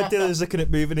 That's why Dylan's looking at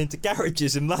moving into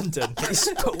garages in London. He's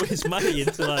put all his money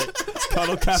into like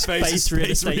Cuddle cafes, space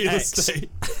real estate.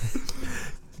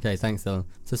 Okay, thanks, Dylan.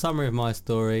 So, summary of my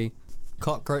story: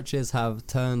 cockroaches have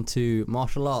turned to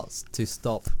martial arts to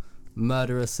stop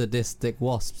murderous, sadistic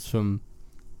wasps from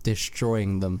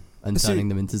destroying them and turning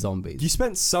them into zombies. You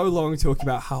spent so long talking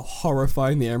about how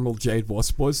horrifying the Emerald Jade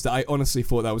Wasp was that I honestly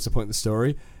thought that was the point of the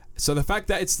story. So the fact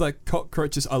that it's like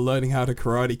cockroaches are learning how to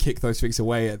karate kick those things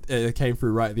away, it came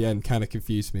through right at the end, kind of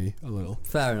confused me a little.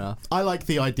 Fair enough. I like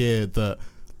the idea that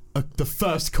the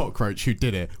first cockroach who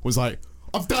did it was like,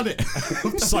 I've done it.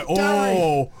 It's like,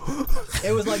 oh.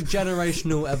 It was like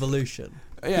generational evolution.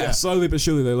 Yeah, slowly but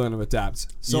surely they learn to adapt.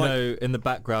 So You like, know, in the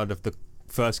background of the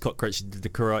first cockroach that did the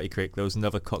karate kick, there was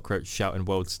another cockroach shouting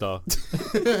 "World Star."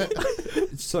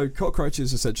 so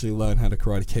cockroaches essentially learn how to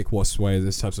karate kick wasps away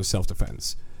as types of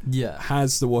self-defense. Yeah.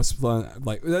 Has the wasp learned,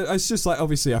 like, it's just like,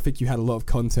 obviously I think you had a lot of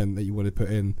content that you wanted to put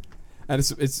in, and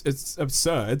it's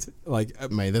absurd,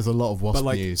 like, Mate, there's a lot of wasp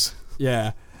like, news.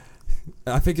 yeah,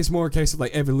 I think it's more a case of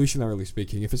like evolutionarily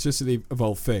speaking, if it's just an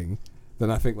evolved thing,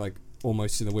 then I think like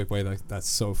almost in a weird way like that's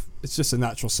sort of, it's just a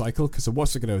natural cycle because the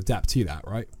wasps are going to adapt to that,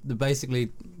 right?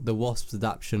 Basically, the wasp's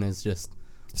adaptation is just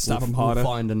Stab them we'll harder.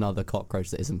 find another cockroach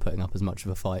that isn't putting up as much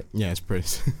of a fight. Yeah, it's pretty.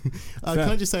 Can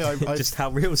I just say, I Just how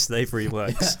real slavery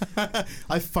works.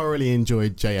 I thoroughly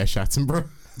enjoyed J.S. Attenborough.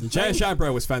 J.S.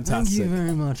 Attenborough was fantastic. Thank you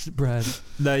very much, Brad.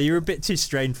 No, you're a bit too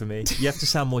strained for me. You have to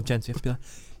sound more gentle. You have to be like,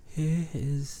 here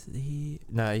is the...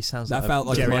 No, he sounds That like felt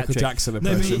like a Michael geriatric. Jackson No,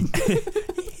 but impression.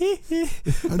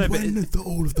 And No, but when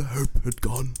all of the hope had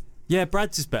gone. Yeah,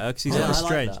 Brad's is better because he's Yeah, not I like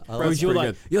restrained. that. I like Whereas that. you're Pretty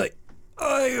like, you're like,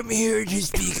 I am here to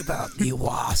speak about the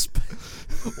wasp.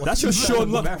 That's your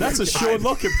Sean Locke. That's a Sean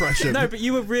Locke impression. No, but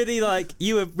you were really like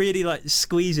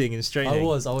squeezing and straining. I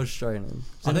was straining.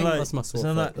 I think that's my sort So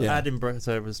of like thing. Yeah. Edinburgh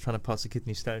was trying to pass a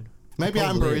kidney stone. Maybe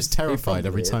Probably Amber is. is terrified He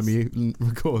every time probably he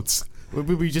records.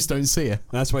 We just don't see her.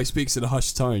 That's why he speaks in a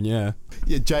hushed tone, yeah.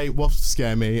 Yeah, Jay, wasps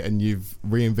scare me, and you've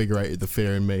reinvigorated the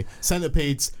fear in me.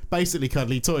 Centipedes, basically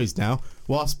cuddly toys now.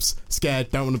 Wasps, scared,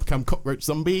 don't want to become cockroach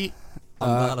zombie. I'm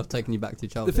glad I've taken you back to The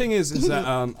childhood. thing is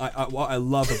that what I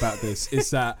love about this is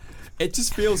that it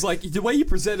just feels like the way you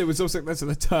present it was also like there's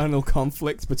an eternal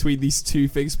conflict between these two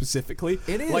things specifically.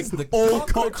 It is. Like The all cockroach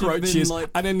have been, cockroaches, like-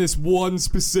 and then this one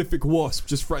specific wasp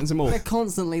just threatens them all. They're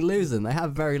constantly losing. They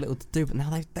have very little to do, but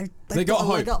now they've got got a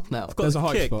leg hope. up now. Got There's the a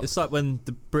hot kick. spot. It's like when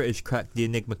the British cracked the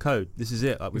Enigma code. This is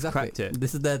it. Like we've Exactly. cracked it.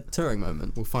 This is their Turing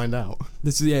moment. We'll find out.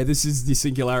 This is the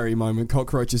singularity moment.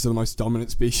 Cockroaches are the most dominant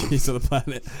species of the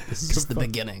planet. This is just the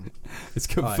beginning. It's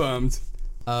confirmed.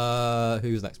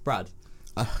 Who's next? Brad.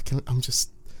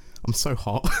 I'm so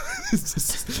hot.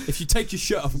 If you take your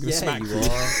shirt off, I'm gonna smack you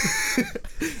are.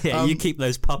 Yeah, you keep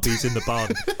those puppies in the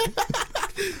barn.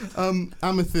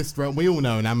 Amethyst realm. We all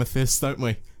know an amethyst, don't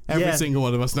we? Every Yeah. single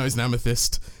one of us knows an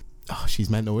amethyst. Oh, she's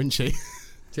mental, isn't she?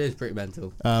 She is pretty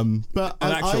mental. But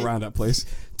An actual roundup, please.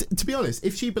 To be honest,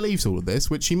 if she believes all of this,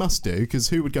 which she must do, because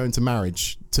who would go into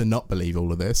marriage to not believe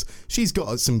all of this? She's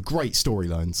got some great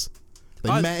storylines.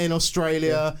 They met in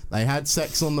Australia. Yeah. They had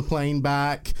sex on the plane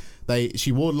back.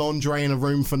 She wore lingerie in a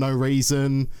room for no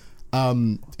reason.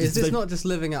 Is this not just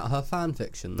living out her fan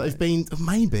fiction? They've been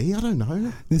maybe, I don't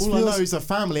know. All I know is her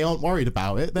family aren't worried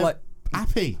about it. They're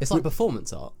happy. It's like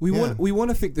performance art. We want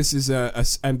to think this is a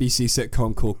NBC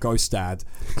sitcom called Ghost Dad,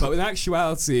 but in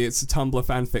actuality, it's a Tumblr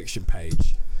fan fiction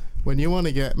page. When you want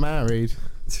to get married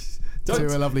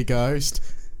to a lovely ghost,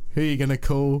 who are you gonna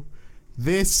call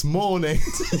this morning?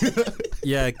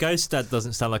 Yeah, Ghost Dad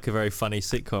doesn't sound like a very funny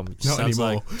sitcom. It just Not sounds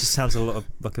anymore. just sounds a lot of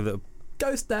like a little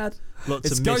Ghost Dad. lots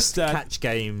It's of Ghost missed Dad. catch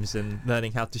games and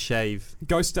learning how to shave.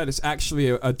 Ghost Dad is actually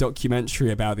a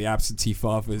documentary about the absentee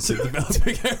fathers in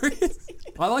developing areas.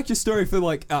 I like your story for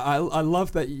I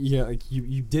love that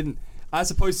you didn't,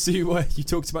 as opposed to you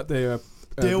talked about the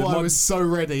Deal, I was so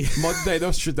ready. modern day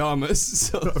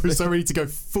Nostradamus. I was so ready to go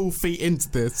full feet into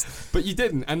this. But you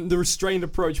didn't, and the restrained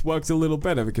approach worked a little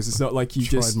better because it's not like you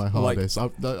Tried just my hardest.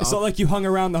 it's not like you hung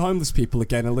around the homeless people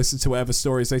again and listened to whatever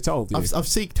stories they told you. I've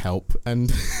seeked help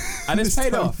and It's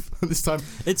paid time- off. This time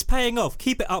It's paying off.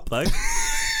 Keep it up though.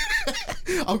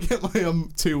 I'll get my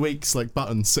 2 weeks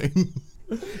button soon.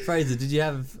 Fraser, did you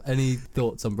have any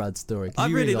thoughts on Brad's story? 'Cause I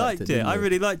you really liked it. didn't I you?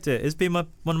 really liked it. It's been one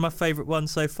of my favourite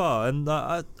ones so far, and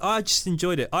I just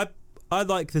enjoyed it. I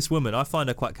like this woman. I find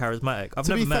her quite charismatic. I've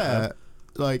To never be met fair,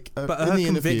 her, but in her the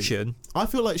interview, conviction. I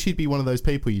feel like she'd be one of those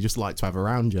people you just like to have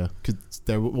around you because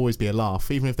there will always be a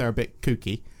laugh, even if they're a bit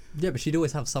kooky. Yeah, but she'd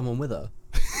always have someone with her.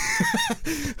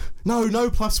 No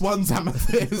 +1s,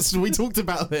 Amethyst. We talked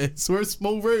about this. We're a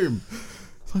small room.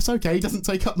 It's okay. He doesn't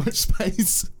take up much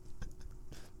space.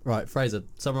 Right, Fraser,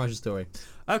 summarise your story.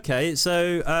 Okay,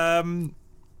 so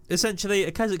essentially,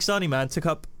 a Kazakhstani man took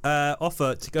up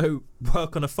offer to go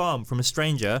work on a farm from a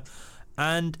stranger,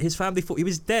 and his family thought he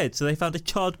was dead, so they found a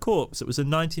charred corpse. It was a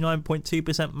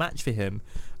 99.2% match for him,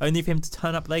 only for him to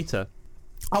turn up later.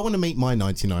 I want to meet my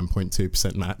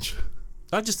 99.2% match.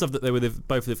 I just love that they were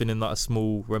both living in like a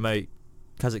small, remote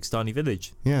Kazakhstani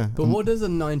village. Yeah. But what does a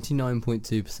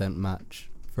 99.2% match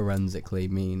forensically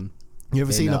mean You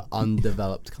ever in seen an a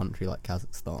undeveloped country like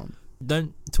Kazakhstan?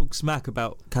 Don't talk smack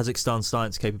about Kazakhstan's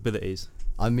science capabilities.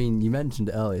 I mean, you mentioned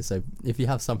it earlier, so if you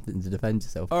have something to defend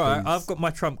yourself, All right, please. I've got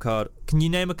my trump card. Can you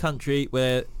name a country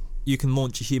where you can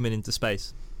launch a human into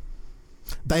space?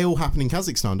 They all happen in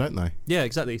Kazakhstan, don't they? Yeah,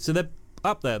 exactly. So they're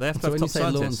up there. They have to So have when top you say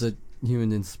scientists. launch a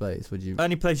human in space, would you?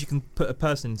 Only place you can put a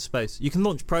person in space. You can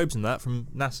launch probes and that from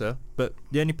NASA, but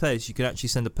the only place you can actually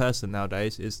send a person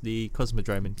nowadays is the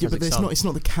Cosmodrome in Kazakhstan. Yeah, but it's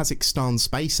not the Kazakhstan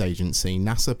Space Agency.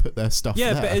 NASA put their stuff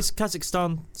Yeah, there. but it's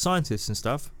Kazakhstan scientists and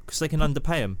stuff because they can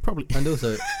underpay them. probably. And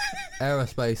also,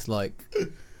 aerospace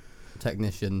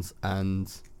technicians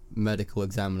and medical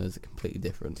examiners are completely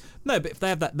different. No, but if they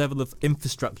have that level of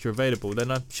infrastructure available, then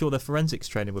I'm sure their forensics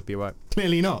training would be right.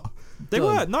 Clearly not. They Go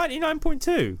were on.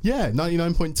 99.2. Yeah,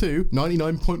 99.2,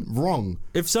 99 point wrong.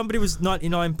 If somebody was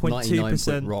 99 point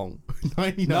 99.2%. wrong.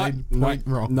 99 point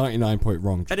wrong. 99 point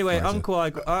wrong. Anyway,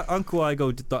 Fraser. Uncle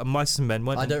Igor did that. Mice and Men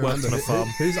went I and don't worked remember. on a farm.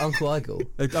 Who's Uncle Igor?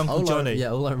 Uncle Johnny. Yeah,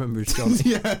 all I remember is Johnny.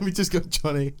 Yeah, we just got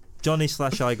Johnny.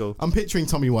 Johnny/Igor. I'm picturing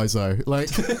Tommy Wiseau. Like,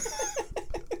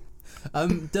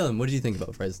 Dylan, what do you think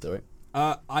about Fraser's story?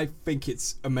 I think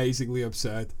it's amazingly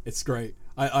absurd. It's great.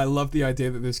 I love the idea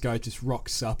that this guy just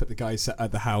rocks up at the guy's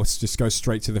at the house, just goes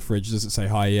straight to the fridge, doesn't say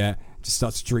hi yet, just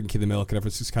starts drinking the milk, and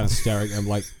everyone's just kind of staring at him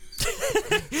like,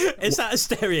 Is that a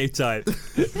stereotype?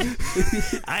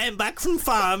 I am back from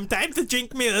farm. Time to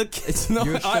drink milk. it's not.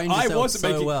 You restrained I yourself wasn't so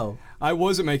making. well. I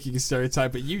wasn't making a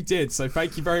stereotype, but you did. So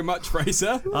thank you very much,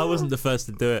 Fraser. I wasn't the first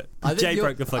to do it. Jay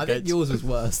broke the I think floodgates. yours was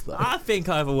worse though. I think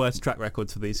I have a worse track record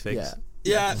for these things.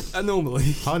 Yeah, Yeah,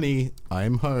 normally. honey,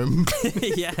 I'm home.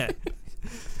 Yeah.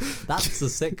 that's the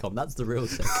sitcom. That's the real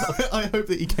sitcom. I hope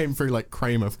that he came through like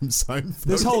Kramer from Seinfeld.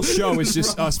 This whole show is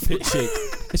just us pitching.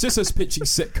 It's just us pitching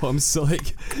sitcoms to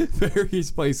like various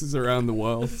places around the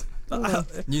world.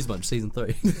 Newsmunch season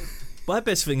 3. My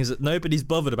best thing is that nobody's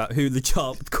bothered about who the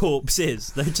chopped corpse is.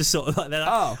 They're just sort of like,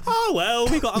 oh well,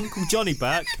 we got Uncle Johnny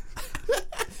back.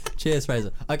 Cheers,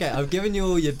 Fraser. Okay, I've given you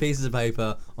all your pieces of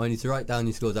paper. I need to write down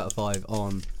your scores out of 5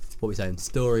 on what we're saying,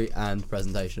 story and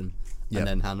presentation, Yep. and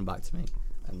then hand them back to me,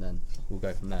 and then we'll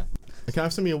go from there. Can I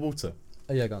have some of your water?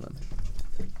 Oh yeah, go on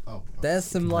then. Oh, There's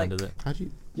some like Handed it. how do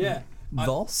you? Yeah.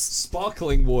 Voss?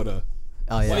 Sparkling water.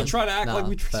 Oh yeah. Why are you trying to act like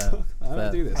we fair, I don't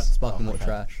fair. do this. Sparkling water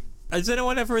trash. Is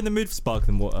anyone ever in the mood for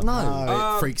sparkling water?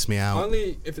 No. It freaks me out.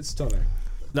 Only if it's tonic.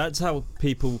 That's how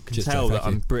people can Just tell thank that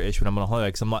I'm you. British when I'm on a holiday,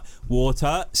 because I'm like,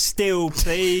 water, still,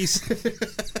 please.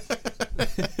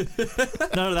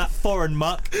 None of that foreign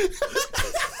muck.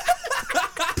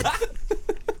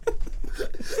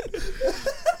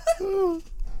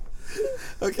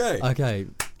 Okay. Okay.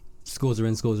 Scores are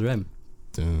in, scores are in.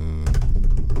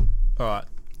 All right.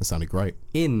 That sounded great.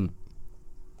 In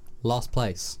last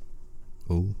place,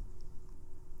 Ooh.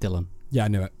 Dylan. Yeah, I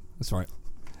knew it. That's right.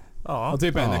 Oh, I'll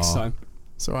do better next Aw. time.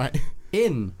 It's alright.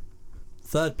 In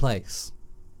third place,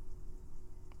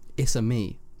 it's a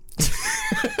me.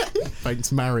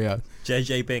 Thanks, Mario.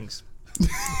 JJ Binks.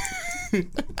 Misa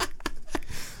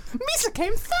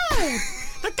came third.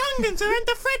 The Gungans are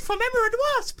under threat from Emerald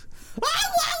Wasp.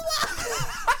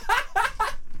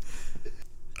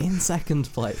 In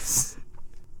second place,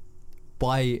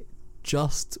 by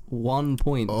just 1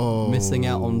 point, Oh. missing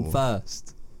out on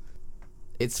first.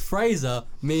 It's Fraser,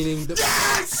 meaning that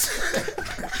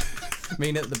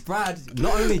meaning that Brad,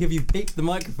 not only have you peaked the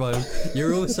microphone,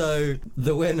 you're also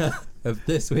the winner of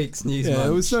this week's News Yeah, Munch.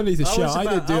 there was no need to shout. I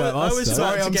didn't do that I last was time. about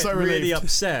Sorry, to I'm get so really relieved.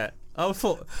 upset. I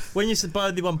thought when you said by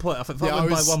only 1 point, I thought if Yeah, I I win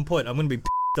by was- 1 point, I'm going to be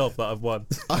pissed off that I've won.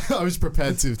 I was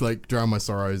prepared to like drown my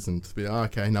sorrows and be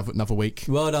okay. Another week.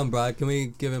 Well done, Brad. Can we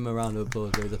give him a round of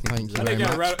applause, please? I think Thank he you deserves I it. didn't very get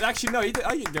much. around. Actually, no, I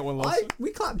didn't get one last. We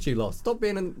clapped you lost. Stop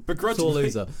being a Begrudgingly.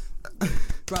 sore loser.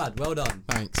 Brad, well done.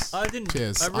 Thanks. I didn't.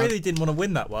 Cheers. I really didn't want to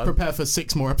win that one. Prepare for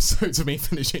 6 more episodes of me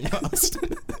finishing last.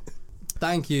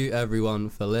 Thank you, everyone,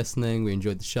 for listening. We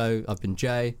enjoyed the show. I've been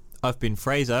Jay. I've been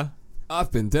Fraser.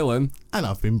 I've been Dylan. And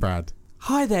I've been Brad.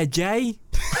 Hi there, Jay.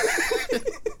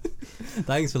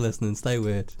 Thanks for listening. Stay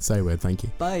weird. Say weird, thank you.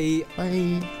 Bye.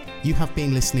 Bye. You have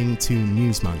been listening to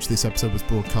News Munch. This episode was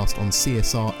broadcast on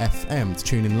CSR FM. To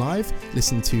tune in live,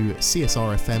 listen to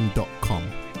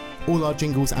csrfm.com. All our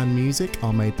jingles and music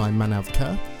are made by Manav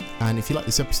Kerr. And if you like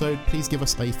this episode, please give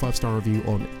us a 5-star review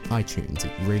on iTunes.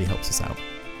 It really helps us out.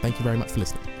 Thank you very much for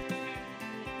listening.